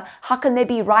power, how can there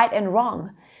be right and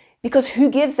wrong? Because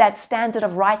who gives that standard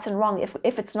of right and wrong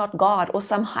if it's not God or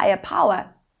some higher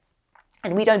power?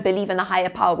 And we don't believe in a higher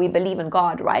power, we believe in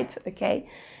God, right? Okay.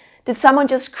 Did someone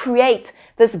just create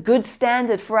this good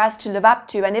standard for us to live up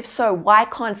to? And if so, why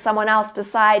can't someone else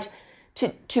decide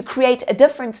to create a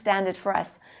different standard for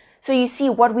us? So you see,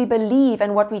 what we believe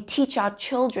and what we teach our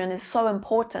children is so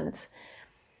important.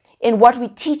 In what we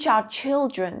teach our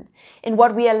children, in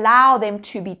what we allow them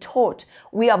to be taught,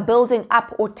 we are building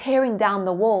up or tearing down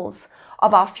the walls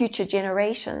of our future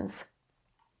generations.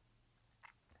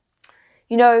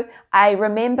 I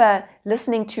remember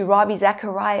listening to Ravi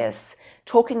Zacharias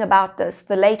talking about this,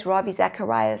 the late Ravi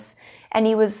Zacharias, and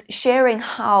he was sharing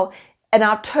how in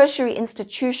our tertiary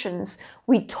institutions,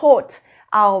 we taught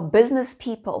our business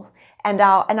people and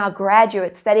our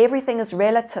graduates that everything is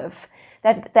relative,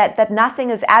 that nothing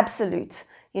is absolute.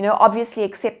 obviously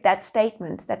accept that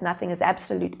statement that nothing is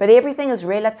absolute, but everything is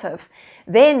relative.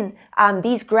 Then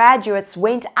these graduates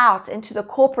went out into the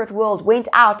corporate world, went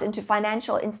out into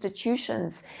financial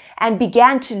institutions, and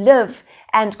began to live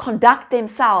and conduct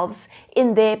themselves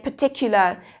in their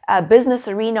particular business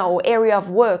arena or area of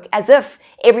work as if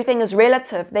everything is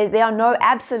relative. There are no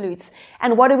absolutes.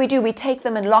 And what do? We take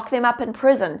them and lock them up in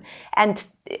prison, and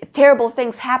terrible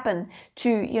things happen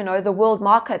to, the world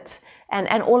market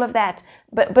and all of that.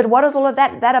 But what is all of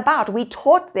that about? We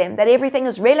taught them that everything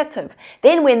is relative.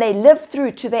 Then when they live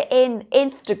through to the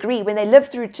nth degree, when they live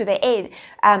through to the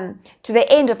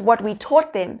end of what we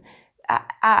taught them,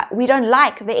 we don't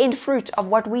like the end fruit of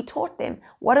what we taught them.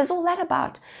 What is all that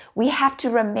about? We have to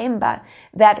remember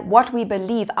that what we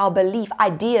believe, our belief,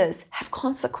 ideas have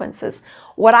consequences.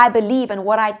 What I believe and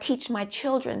what I teach my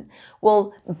children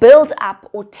will build up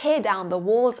or tear down the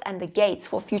walls and the gates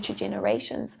for future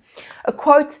generations. A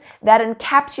quote that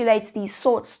encapsulates these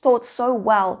thoughts so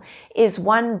well is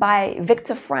one by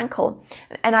Viktor Frankl,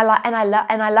 and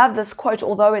I love this quote,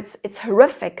 although it's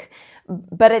horrific,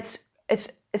 but it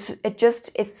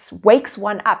wakes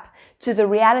one up to the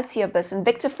reality of this. And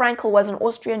Viktor Frankl was an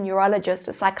Austrian neurologist,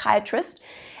 a psychiatrist,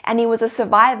 and he was a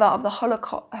survivor of the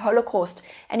Holocaust,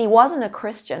 and he wasn't a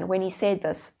Christian when he said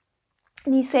this.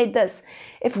 And he said this: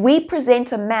 if we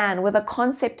present a man with a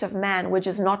concept of man which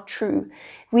is not true,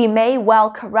 we may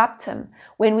well corrupt him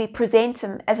when we present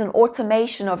him as an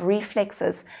automation of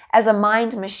reflexes, as a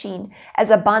mind machine, as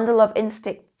a bundle of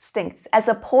instincts, as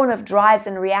a pawn of drives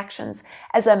and reactions,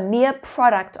 as a mere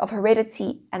product of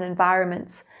heredity and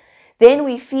environments. Then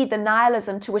we feed the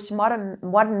nihilism to which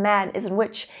modern man is in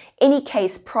which any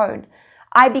case prone.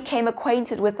 I became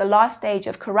acquainted with the last stage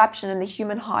of corruption in the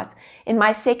human heart in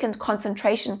my second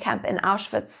concentration camp in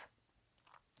Auschwitz.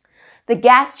 The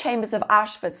gas chambers of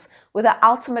Auschwitz were the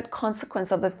ultimate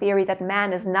consequence of the theory that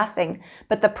man is nothing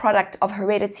but the product of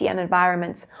heredity and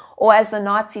environment, or as the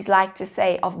Nazis like to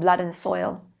say, of blood and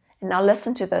soil. And now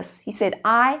listen to this. He said,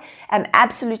 I am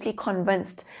absolutely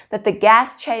convinced that the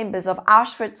gas chambers of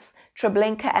Auschwitz,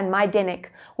 Treblinka, and Majdanek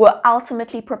were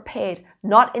ultimately prepared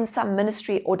not in some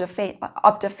ministry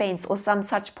of defense or some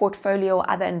such portfolio or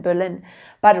other in Berlin,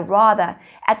 but rather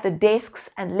at the desks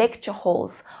and lecture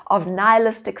halls of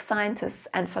nihilistic scientists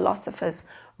and philosophers.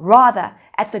 Rather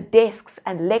at the desks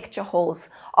and lecture halls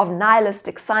of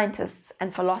nihilistic scientists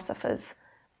and philosophers.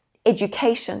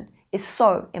 Education is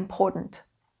so important.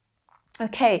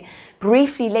 Okay,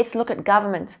 briefly, let's look at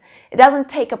government. It doesn't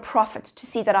take a prophet to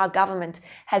see that our government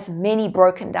has many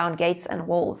broken down gates and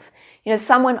walls.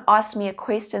 Someone asked me a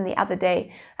question the other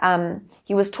day.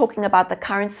 He was talking about the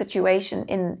current situation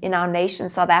in our nation,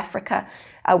 South Africa,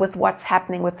 with what's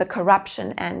happening with the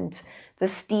corruption and the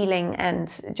stealing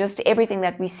and just everything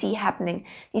that we see happening.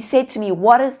 He said to me,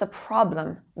 what is the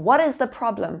problem? What is the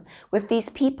problem with these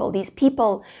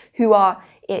people who are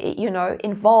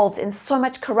involved in so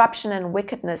much corruption and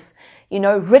wickedness,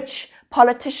 rich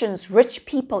politicians, rich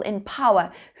people in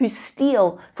power who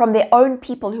steal from their own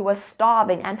people who are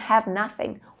starving and have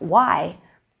nothing. Why?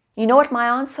 You know what my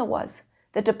answer was?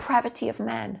 The depravity of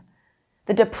man.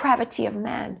 The depravity of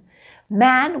man.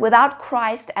 Man without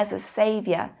Christ as a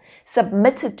savior,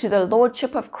 submitted to the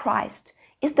lordship of Christ,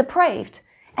 is depraved.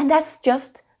 And that's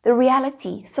just the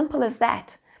reality. Simple as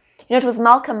that. It was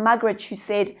Malcolm Muggeridge who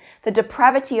said, the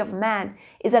depravity of man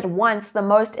is at once the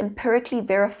most empirically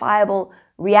verifiable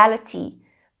reality,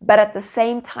 but at the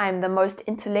same time the most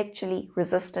intellectually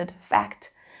resisted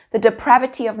fact. The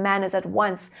depravity of man is at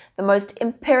once the most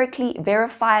empirically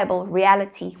verifiable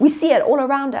reality. We see it all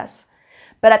around us,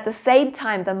 but at the same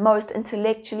time the most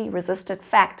intellectually resisted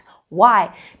fact.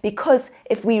 Why? Because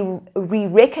if we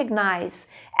recognize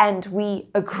and we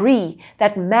agree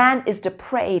that man is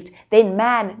depraved, then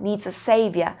man needs a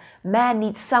savior. Man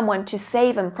needs someone to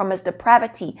save him from his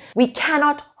depravity. We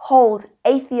cannot hold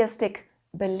atheistic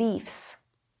beliefs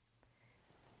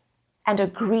and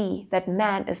agree that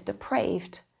man is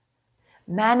depraved.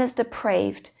 Man is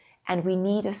depraved and we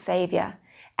need a savior.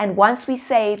 And once we're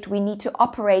saved, we need to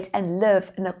operate and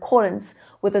live in accordance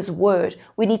with his word.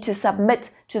 We need to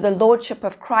submit to the lordship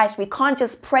of Christ. We can't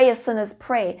just pray a sinner's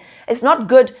prayer. It's not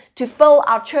good to fill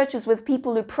our churches with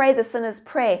people who pray the sinner's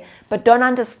prayer, but don't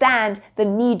understand the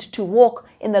need to walk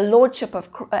in the lordship of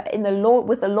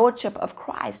with the lordship of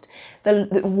Christ.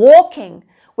 The walking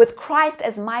with Christ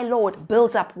as my Lord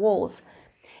builds up walls.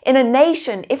 In a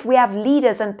nation, if we have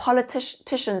leaders and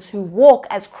politicians who walk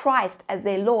as Christ as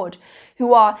their Lord,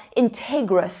 who are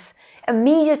integrous,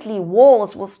 immediately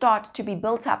walls will start to be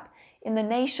built up in the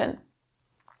nation.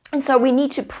 And so we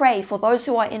need to pray for those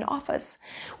who are in office.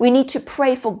 We need to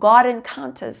pray for God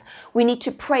encounters. We need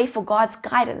to pray for God's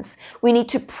guidance. We need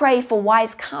to pray for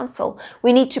wise counsel.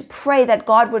 We need to pray that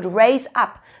God would raise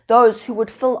up those who would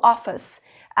fill office,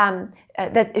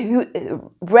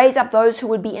 raise up those who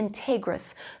would be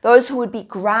integrous, those who would be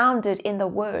grounded in the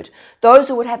word, those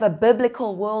who would have a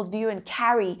biblical worldview and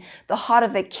carry the heart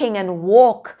of the king and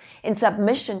walk in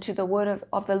submission to the word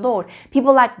of the Lord.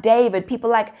 People like David, people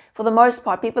like, for the most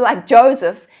part, people like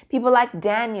Joseph, people like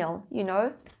Daniel, you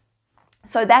know.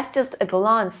 So that's just a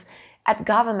glance at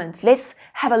government. Let's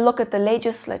have a look at the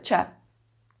legislature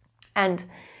and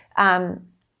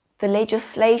the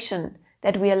legislation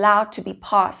that we allow to be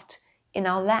passed in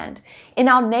our land. In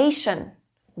our nation,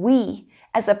 we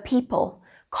as a people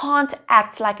can't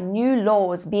act like new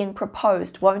laws being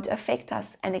proposed won't affect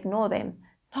us and ignore them.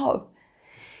 No.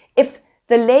 If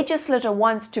the legislator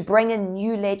wants to bring in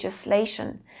new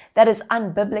legislation that is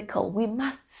unbiblical, we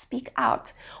must speak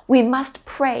out. We must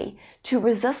pray to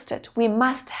resist it. We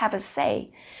must have a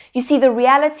say. You see, the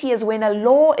reality is when a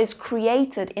law is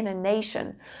created in a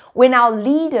nation, when our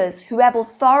leaders who have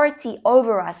authority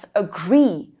over us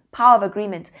agree, power of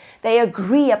agreement, they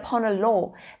agree upon a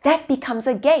law, that becomes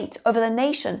a gate over the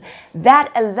nation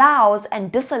that allows and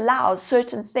disallows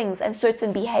certain things and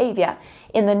certain behavior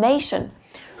in the nation.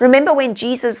 Remember when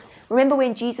Jesus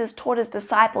taught his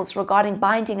disciples regarding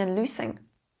binding and loosing?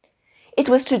 It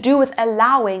was to do with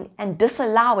allowing and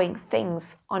disallowing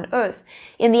things on earth.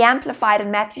 In the Amplified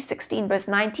in Matthew 16 verse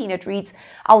 19, it reads,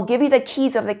 "I'll give you the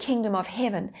keys of the kingdom of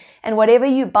heaven, and whatever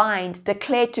you bind,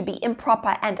 declared to be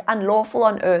improper and unlawful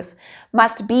on earth,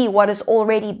 must be what is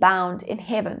already bound in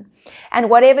heaven. And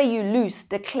whatever you loose,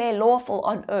 declare lawful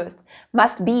on earth,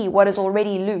 must be what is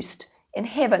already loosed in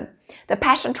heaven." The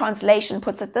Passion Translation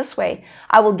puts it this way: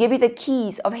 "I will give you the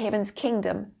keys of heaven's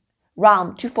kingdom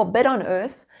realm to forbid on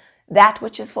earth that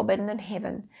which is forbidden in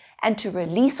heaven, and to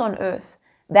release on earth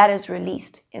that is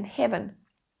released in heaven."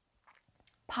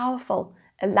 Powerful,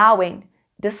 allowing,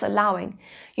 disallowing.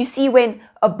 You see, when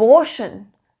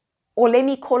abortion, or let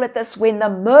me call it this, when the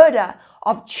murder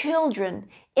of children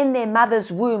in their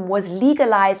mother's womb was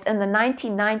legalized in the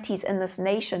 1990s in this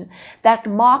nation, that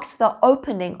marked the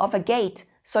opening of a gate,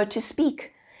 so to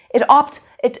speak. It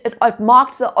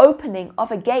marked the opening of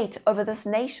a gate over this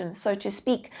nation, so to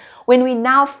speak. When we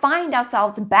now find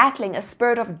ourselves battling a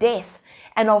spirit of death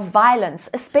and of violence,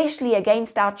 especially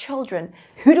against our children,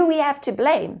 who do we have to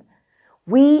blame?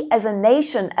 We as a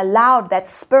nation allowed that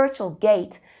spiritual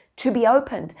gate to be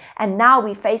opened, and now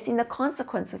we're facing the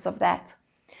consequences of that.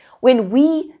 When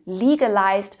we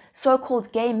legalized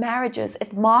so-called gay marriages,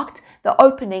 it marked the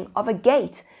opening of a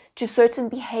gate to certain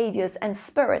behaviors and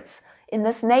spirits in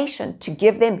this nation, to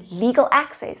give them legal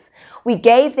access. We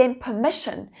gave them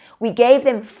permission. We gave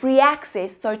them free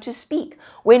access, so to speak.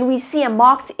 When we see a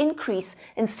marked increase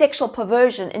in sexual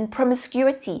perversion, in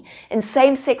promiscuity, in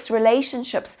same-sex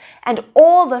relationships, and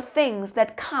all the things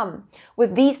that come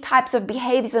with these types of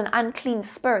behaviors and unclean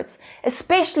spirits,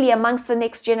 especially amongst the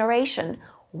next generation,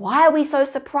 why are we so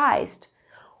surprised?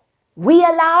 We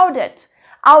allowed it.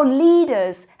 Our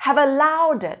leaders have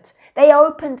allowed it. They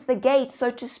opened the gate,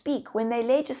 so to speak, when they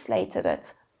legislated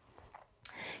it.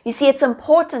 You see, it's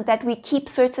important that we keep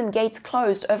certain gates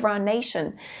closed over our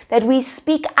nation, that we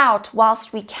speak out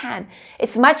whilst we can.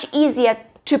 It's much easier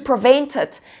to prevent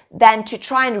it than to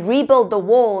try and rebuild the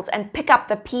walls and pick up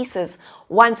the pieces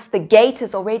once the gate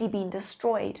has already been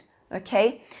destroyed.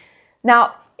 Okay?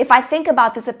 Now, if I think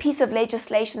about this, a piece of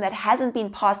legislation that hasn't been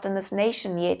passed in this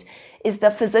nation yet is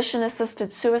the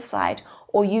physician-assisted suicide,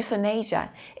 or euthanasia.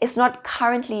 It's not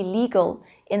currently legal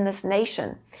in this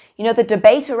nation. You know, the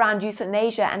debate around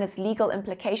euthanasia and its legal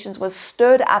implications was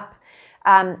stirred up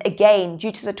again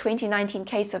due to the 2019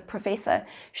 case of Professor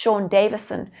Sean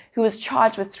Davison, who was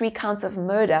charged with 3 counts of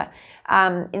murder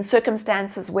in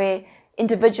circumstances where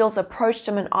individuals approached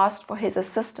him and asked for his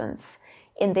assistance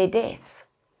in their deaths.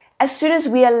 As soon as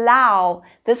we allow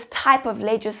this type of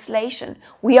legislation,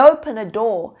 we open a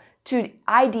door to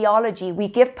ideology. We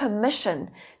give permission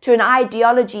to an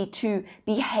ideology, to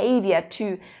behavior,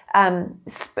 to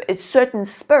certain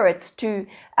spirits, to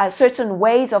certain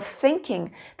ways of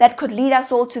thinking that could lead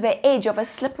us all to the edge of a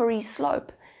slippery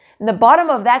slope. And the bottom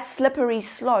of that slippery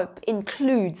slope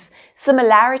includes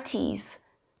similarities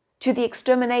to the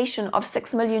extermination of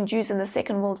 6 million Jews in the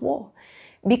Second World War,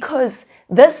 because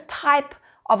this type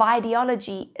of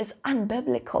ideology is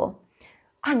unbiblical.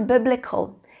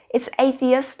 Unbiblical. It's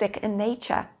atheistic in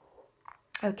nature,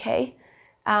 okay?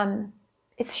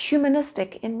 It's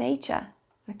humanistic in nature,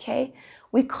 okay?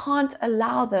 We can't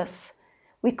allow this.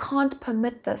 We can't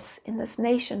permit this in this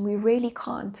nation. We really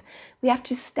can't. We have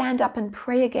to stand up and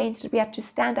pray against it. We have to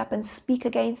stand up and speak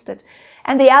against it.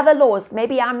 And the other laws,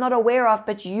 maybe I'm not aware of,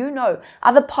 but you know,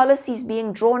 other policies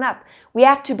being drawn up. We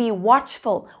have to be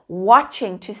watchful,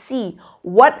 watching to see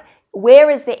where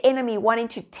is the enemy wanting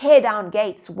to tear down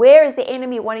gates? Where is the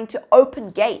enemy wanting to open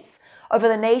gates over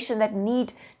the nation that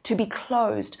need to be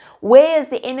closed? Where is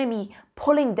the enemy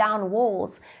pulling down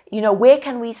walls? Where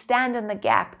can we stand in the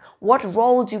gap? What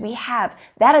role do we have?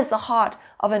 That is the heart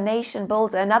of a nation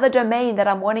builder. Another domain that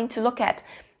I'm wanting to look at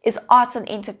is arts and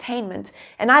entertainment.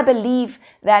 And I believe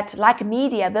that, like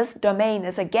media, this domain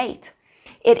is a gate.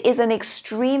 It is an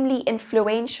extremely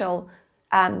influential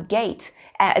gate,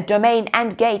 a domain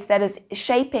and gate that is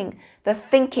shaping the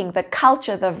thinking, the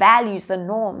culture, the values, the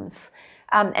norms,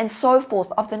 and so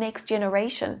forth of the next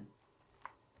generation.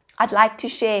 I'd like to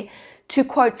share 2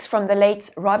 quotes from the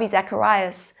late Ravi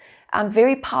Zacharias,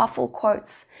 very powerful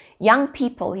quotes. Young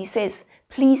people, he says,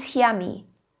 please hear me.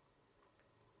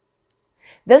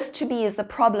 This to me is the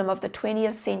problem of the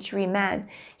 20th century man.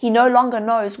 He no longer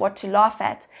knows what to laugh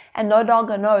at and no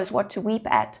longer knows what to weep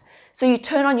at. So you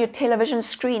turn on your television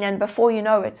screen and before you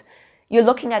know it, you're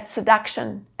looking at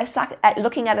seduction,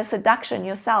 looking at a seduction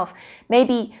yourself.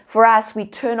 Maybe for us, we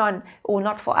turn on, or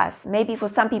not for us, maybe for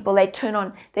some people, they turn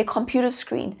on their computer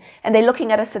screen and they're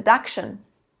looking at a seduction.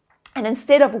 And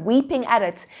instead of weeping at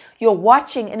it, you're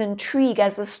watching in intrigue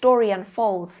as the story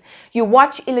unfolds. You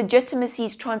watch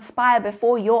illegitimacies transpire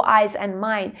before your eyes and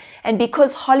mine. And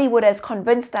because Hollywood has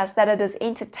convinced us that it is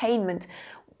entertainment,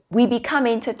 we become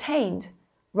entertained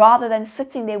rather than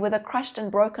sitting there with a crushed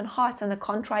and broken heart and a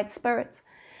contrite spirit.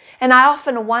 And I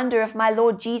often wonder if my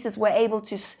Lord Jesus were able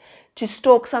to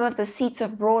stalk some of the seats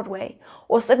of Broadway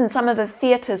or sit in some of the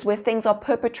theaters where things are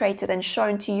perpetrated and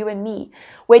shown to you and me,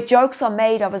 where jokes are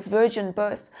made of his virgin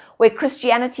birth, where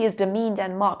Christianity is demeaned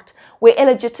and mocked, where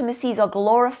illegitimacies are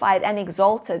glorified and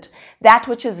exalted. That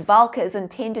which is vulgar is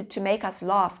intended to make us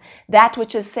laugh. That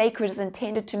which is sacred is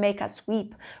intended to make us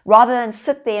weep. Rather than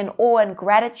sit there in awe and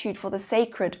gratitude for the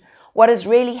sacred, what has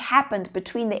really happened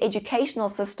between the educational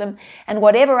system and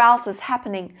whatever else is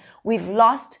happening, we've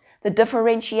lost the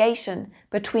differentiation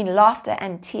between laughter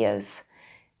and tears.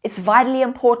 It's vitally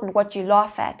important what you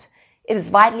laugh at. It is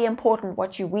vitally important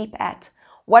what you weep at.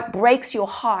 What breaks your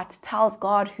heart tells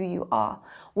God who you are.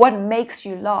 What makes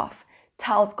you laugh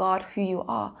tells God who you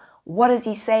are. What is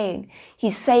he saying?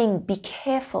 He's saying be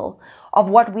careful of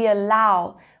what we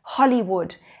allow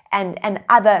Hollywood and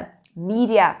other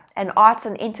media and arts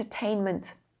and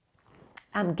entertainment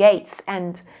gates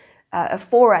and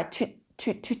fora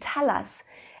to tell us.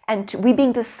 And we're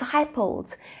being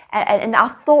discipled, and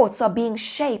our thoughts are being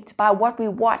shaped by what we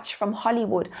watch from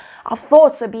Hollywood. Our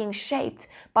thoughts are being shaped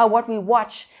by what we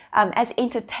watch as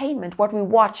entertainment, what we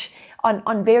watch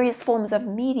on various forms of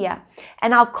media.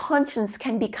 And our conscience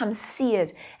can become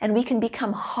seared and we can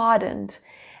become hardened.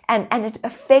 And it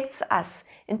affects us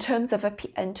in terms of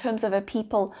a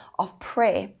people of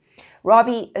prayer.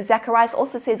 Ravi Zacharias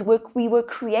also says we were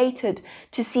created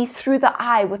to see through the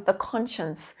eye with the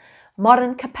conscience.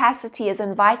 Modern capacity is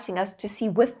inviting us to see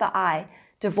with the eye,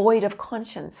 devoid of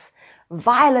conscience.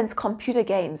 Violence, computer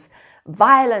games,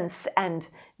 violence and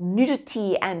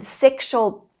nudity and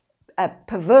sexual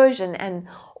perversion and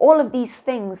all of these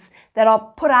things that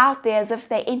are put out there as if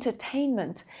they're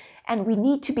entertainment. And we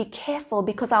need to be careful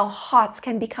because our hearts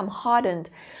can become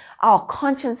hardened. Our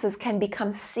consciences can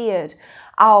become seared.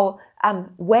 Our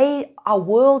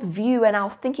worldview and our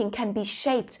thinking can be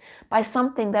shaped by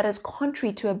something that is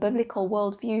contrary to a biblical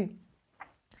worldview.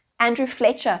 Andrew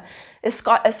Fletcher,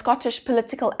 a Scottish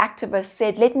political activist,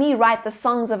 said, "Let me write the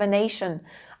songs of a nation.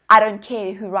 I don't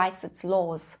care who writes its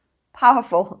laws."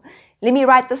 Powerful. Let me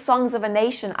write the songs of a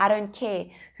nation. I don't care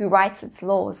who writes its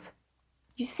laws.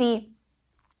 You see,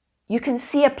 you can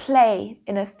see a play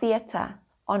in a theater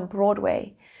on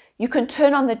Broadway. You can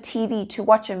turn on the TV to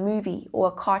watch a movie or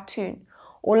a cartoon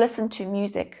or listen to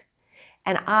music.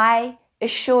 And I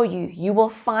assure you, you will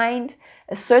find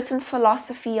a certain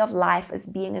philosophy of life is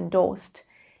being endorsed.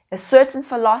 A certain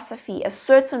philosophy, a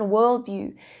certain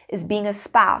worldview is being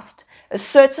espoused. A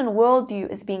certain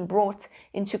worldview is being brought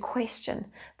into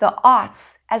question. The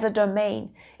arts as a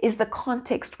domain is the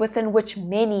context within which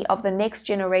many of the next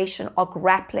generation are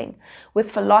grappling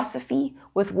with philosophy,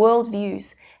 with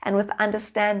worldviews, and with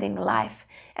understanding life.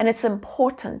 And it's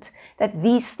important that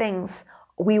these things,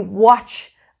 we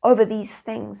watch over these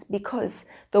things, because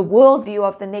the worldview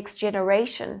of the next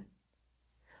generation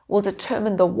will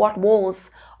determine what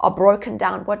walls are broken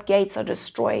down, what gates are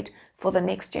destroyed for the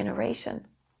next generation.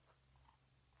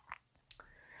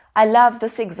 I love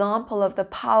this example of the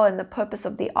power and the purpose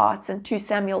of the arts in 2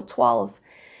 Samuel 12.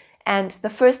 And the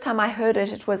first time I heard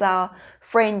it, it was our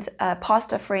friend,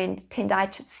 pastor friend, Tendai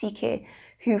Chitsike,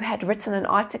 who had written an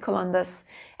article on this.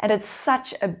 And it's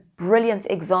such a brilliant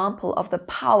example of the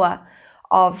power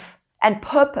of and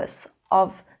purpose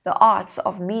of the arts,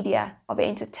 of media, of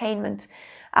entertainment.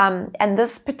 And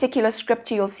this particular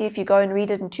scripture, you'll see if you go and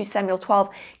read it in 2 Samuel 12,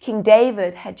 King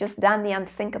David had just done the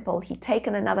unthinkable. He'd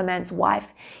taken another man's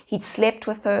wife, he'd slept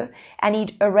with her, and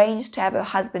he'd arranged to have her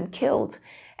husband killed.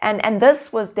 And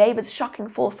this was David's shocking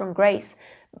fall from grace.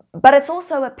 But it's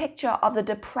also a picture of the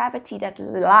depravity that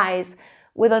lies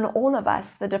within all of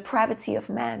us, the depravity of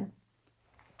man.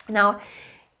 Now,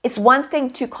 it's one thing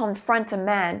to confront a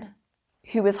man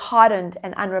who is hardened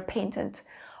and unrepentant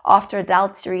after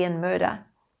adultery and murder.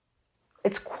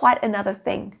 It's quite another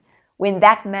thing when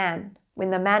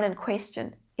the man in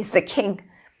question is the king,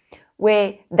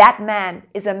 where that man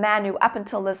is a man who up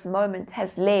until this moment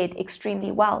has led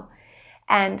extremely well.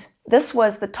 And this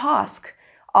was the task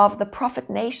of the prophet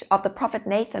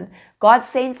Nathan. God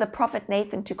sends the prophet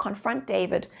Nathan to confront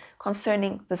David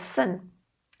concerning the sin,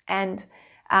 and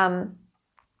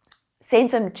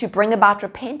sends him to bring about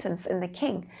repentance in the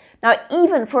king. Now,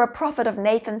 even for a prophet of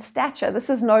Nathan's stature, this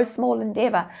is no small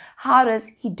endeavor. How does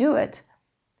he do it?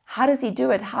 How does he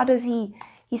do it? How does he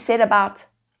set about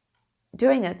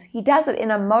doing it? He does it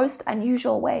in a most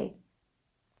unusual way.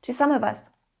 To some of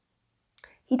us,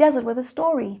 he does it with a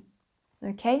story.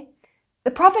 Okay?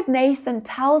 The prophet Nathan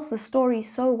tells the story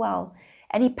so well,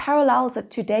 and he parallels it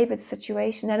to David's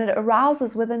situation, and it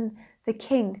arouses within the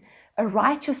king a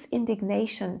righteous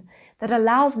indignation that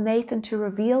allows Nathan to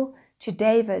reveal to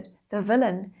David the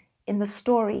villain in the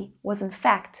story was in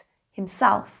fact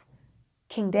himself,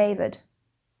 King David.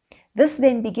 This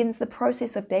then begins the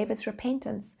process of David's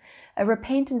repentance, a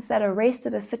repentance that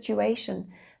arrested a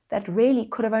situation that really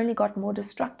could have only got more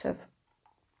destructive.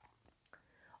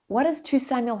 What does 2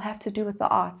 Samuel have to do with the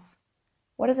arts?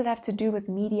 What does it have to do with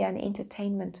media and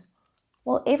entertainment?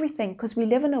 Well, everything, because we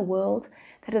live in a world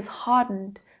that is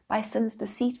hardened by sin's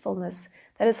deceitfulness,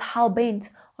 that is hell-bent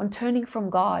on turning from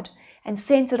God and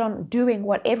centered on doing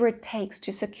whatever it takes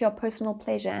to secure personal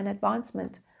pleasure and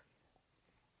advancement.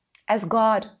 As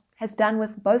God has done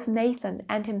with both Nathan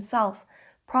and himself,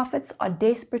 prophets are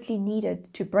desperately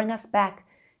needed to bring us back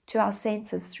to our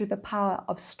senses through the power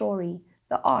of story,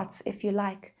 the arts, if you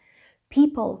like.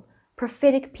 People,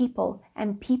 prophetic people,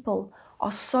 and people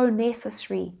are so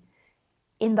necessary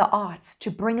in the arts to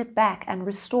bring it back and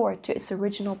restore it to its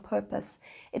original purpose.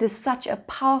 It is such a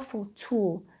powerful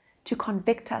tool to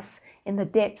convict us in the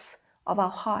depths of our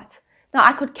heart. Now,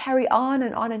 I could carry on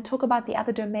and talk about the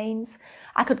other domains.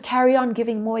 I could carry on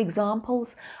giving more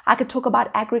examples. I could talk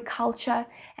about agriculture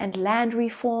and land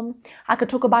reform. I could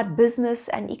talk about business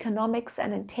and economics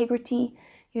and integrity.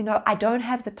 You know, I don't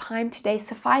have the time today.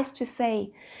 Suffice to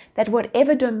say that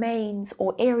whatever domains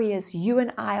or areas you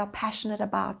and I are passionate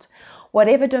about,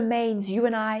 whatever domains you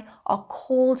and I are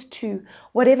called to,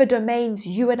 whatever domains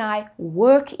you and I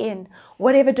work in,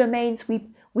 whatever domains we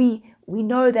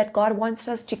know that God wants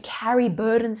us to carry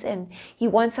burdens in. He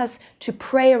wants us to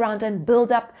pray around and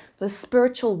build up the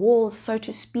spiritual walls, so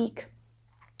to speak.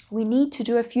 We need to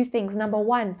do a few things. Number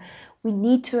one, we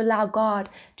need to allow God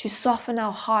to soften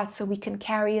our hearts so we can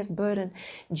carry his burden.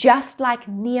 Just like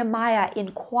Nehemiah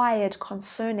inquired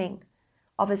concerning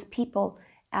of his people,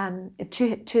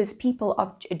 to his people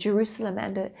of Jerusalem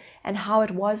and how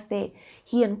it was there.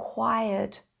 He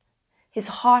inquired. His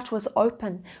heart was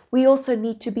open. We also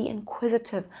need to be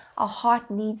inquisitive. Our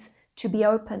heart needs to be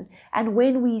open. And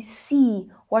when we see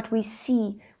what we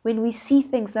see, when we see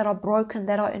things that are broken,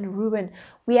 that are in ruin,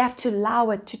 we have to allow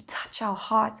it to touch our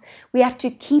hearts. We have to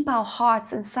keep our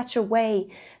hearts in such a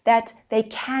way that they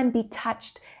can be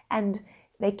touched and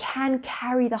they can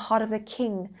carry the heart of the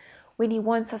King when he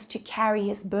wants us to carry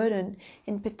his burden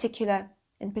in particular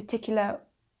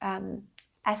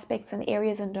aspects and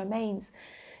areas and domains.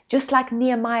 Just like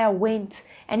Nehemiah went,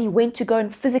 and he went to go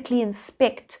and physically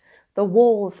inspect the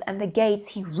walls and the gates,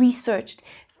 he researched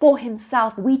for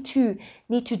himself. We too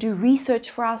need to do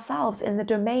research for ourselves in the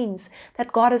domains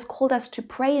that God has called us to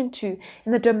pray into,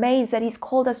 in the domains that he's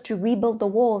called us to rebuild the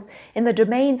walls, in the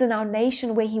domains in our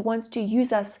nation where he wants to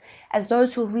use us as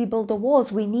those who rebuild the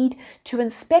walls. We need to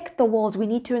inspect the walls. We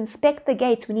need to inspect the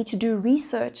gates. We need to do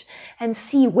research and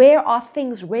see where are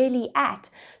things really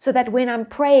at, so that when I'm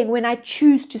praying, when I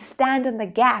choose to stand in the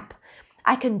gap,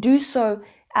 I can do so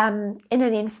in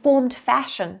an informed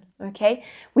fashion. Okay,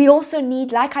 we also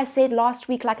need, like I said last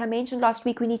week, like I mentioned last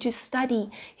week, we need to study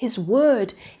His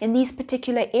Word in these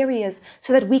particular areas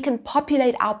so that we can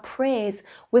populate our prayers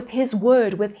with His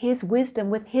Word, with His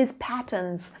wisdom, with His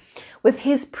patterns, with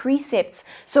His precepts.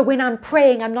 So when I'm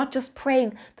praying, I'm not just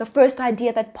praying the first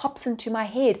idea that pops into my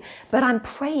head, but I'm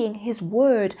praying His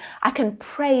Word. I can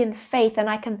pray in faith, and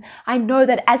I know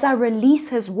that as I release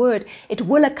His Word, it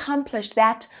will accomplish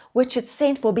that which it's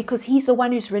sent for, because He's the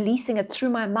one who's releasing it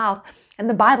through my mouth. And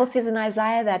the Bible says in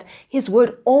Isaiah that His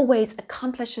Word always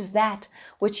accomplishes that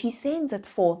which He sends it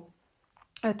for.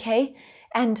 Okay,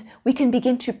 and we can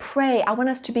begin to pray. I want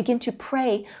us to begin to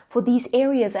pray for these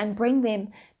areas and bring them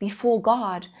before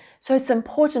God. So it's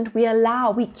important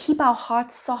we keep our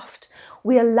hearts soft.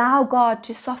 We allow God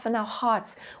to soften our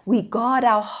hearts. We guard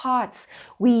our hearts.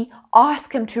 We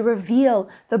ask Him to reveal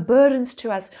the burdens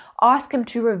to us. Ask Him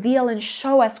to reveal and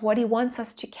show us what He wants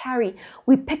us to carry.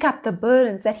 We pick up the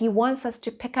burdens that He wants us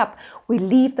to pick up. We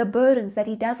leave the burdens that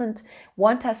He doesn't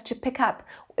want us to pick up.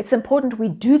 It's important we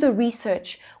do the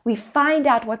research. We find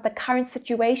out what the current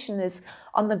situation is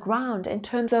on the ground in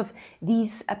terms of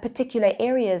these particular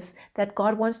areas that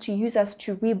God wants to use us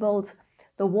to rebuild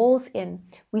the walls in.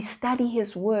 We study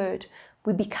His Word.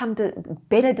 We become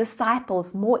better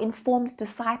disciples, more informed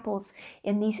disciples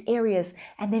in these areas.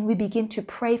 And then we begin to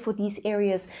pray for these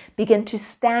areas, begin to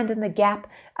stand in the gap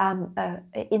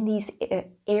in these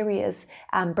areas,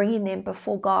 bringing them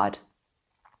before God.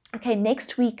 Okay,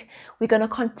 next week, we're going to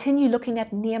continue looking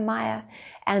at Nehemiah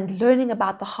and learning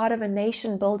about the heart of a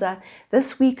nation builder.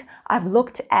 This week, I've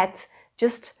looked at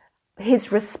just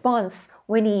his response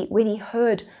when he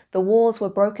heard the walls were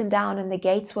broken down and the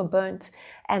gates were burnt,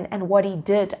 and what he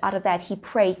did out of that. He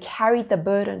prayed, carried the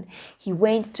burden. He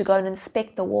went to go and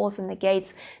inspect the walls and the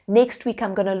gates. Next week,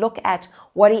 I'm going to look at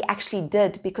what he actually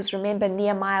did, because remember,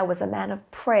 Nehemiah was a man of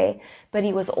prayer, but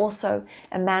he was also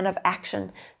a man of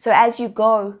action. So as you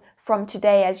go from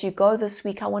today, as you go this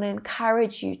week, I want to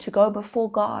encourage you to go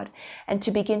before God and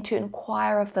to begin to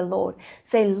inquire of the Lord.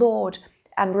 Say, Lord,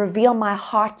 reveal my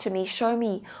heart to me. Show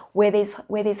me where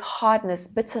there's hardness,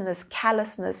 bitterness,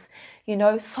 callousness.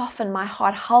 Soften my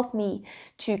heart. Help me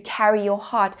to carry your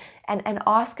heart, and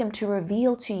ask Him to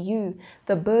reveal to you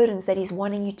the burdens that He's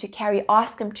wanting you to carry.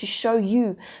 Ask Him to show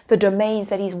you the domains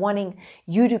that He's wanting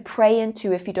you to pray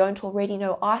into. If you don't already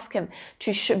know, ask Him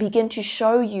to begin to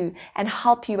show you and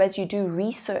help you as you do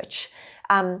research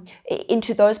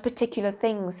into those particular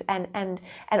things, and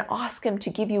ask Him to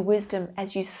give you wisdom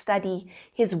as you study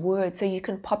His Word, so you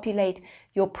can populate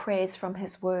your prayers from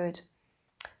His Word.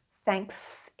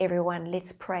 Thanks, everyone.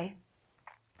 Let's pray.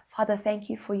 Father,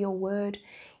 thank you for your Word,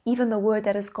 even the Word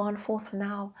that has gone forth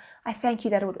now. I thank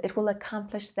you that it will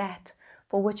accomplish that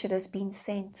for which it has been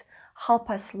sent.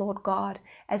 Help us, Lord God,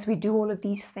 as we do all of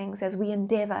these things, as we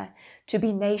endeavor to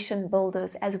be nation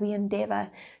builders, as we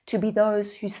endeavor to be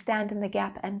those who stand in the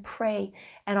gap and pray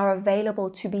and are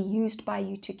available to be used by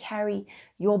you to carry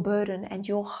your burden and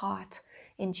your heart.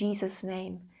 In Jesus'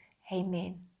 name,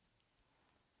 amen.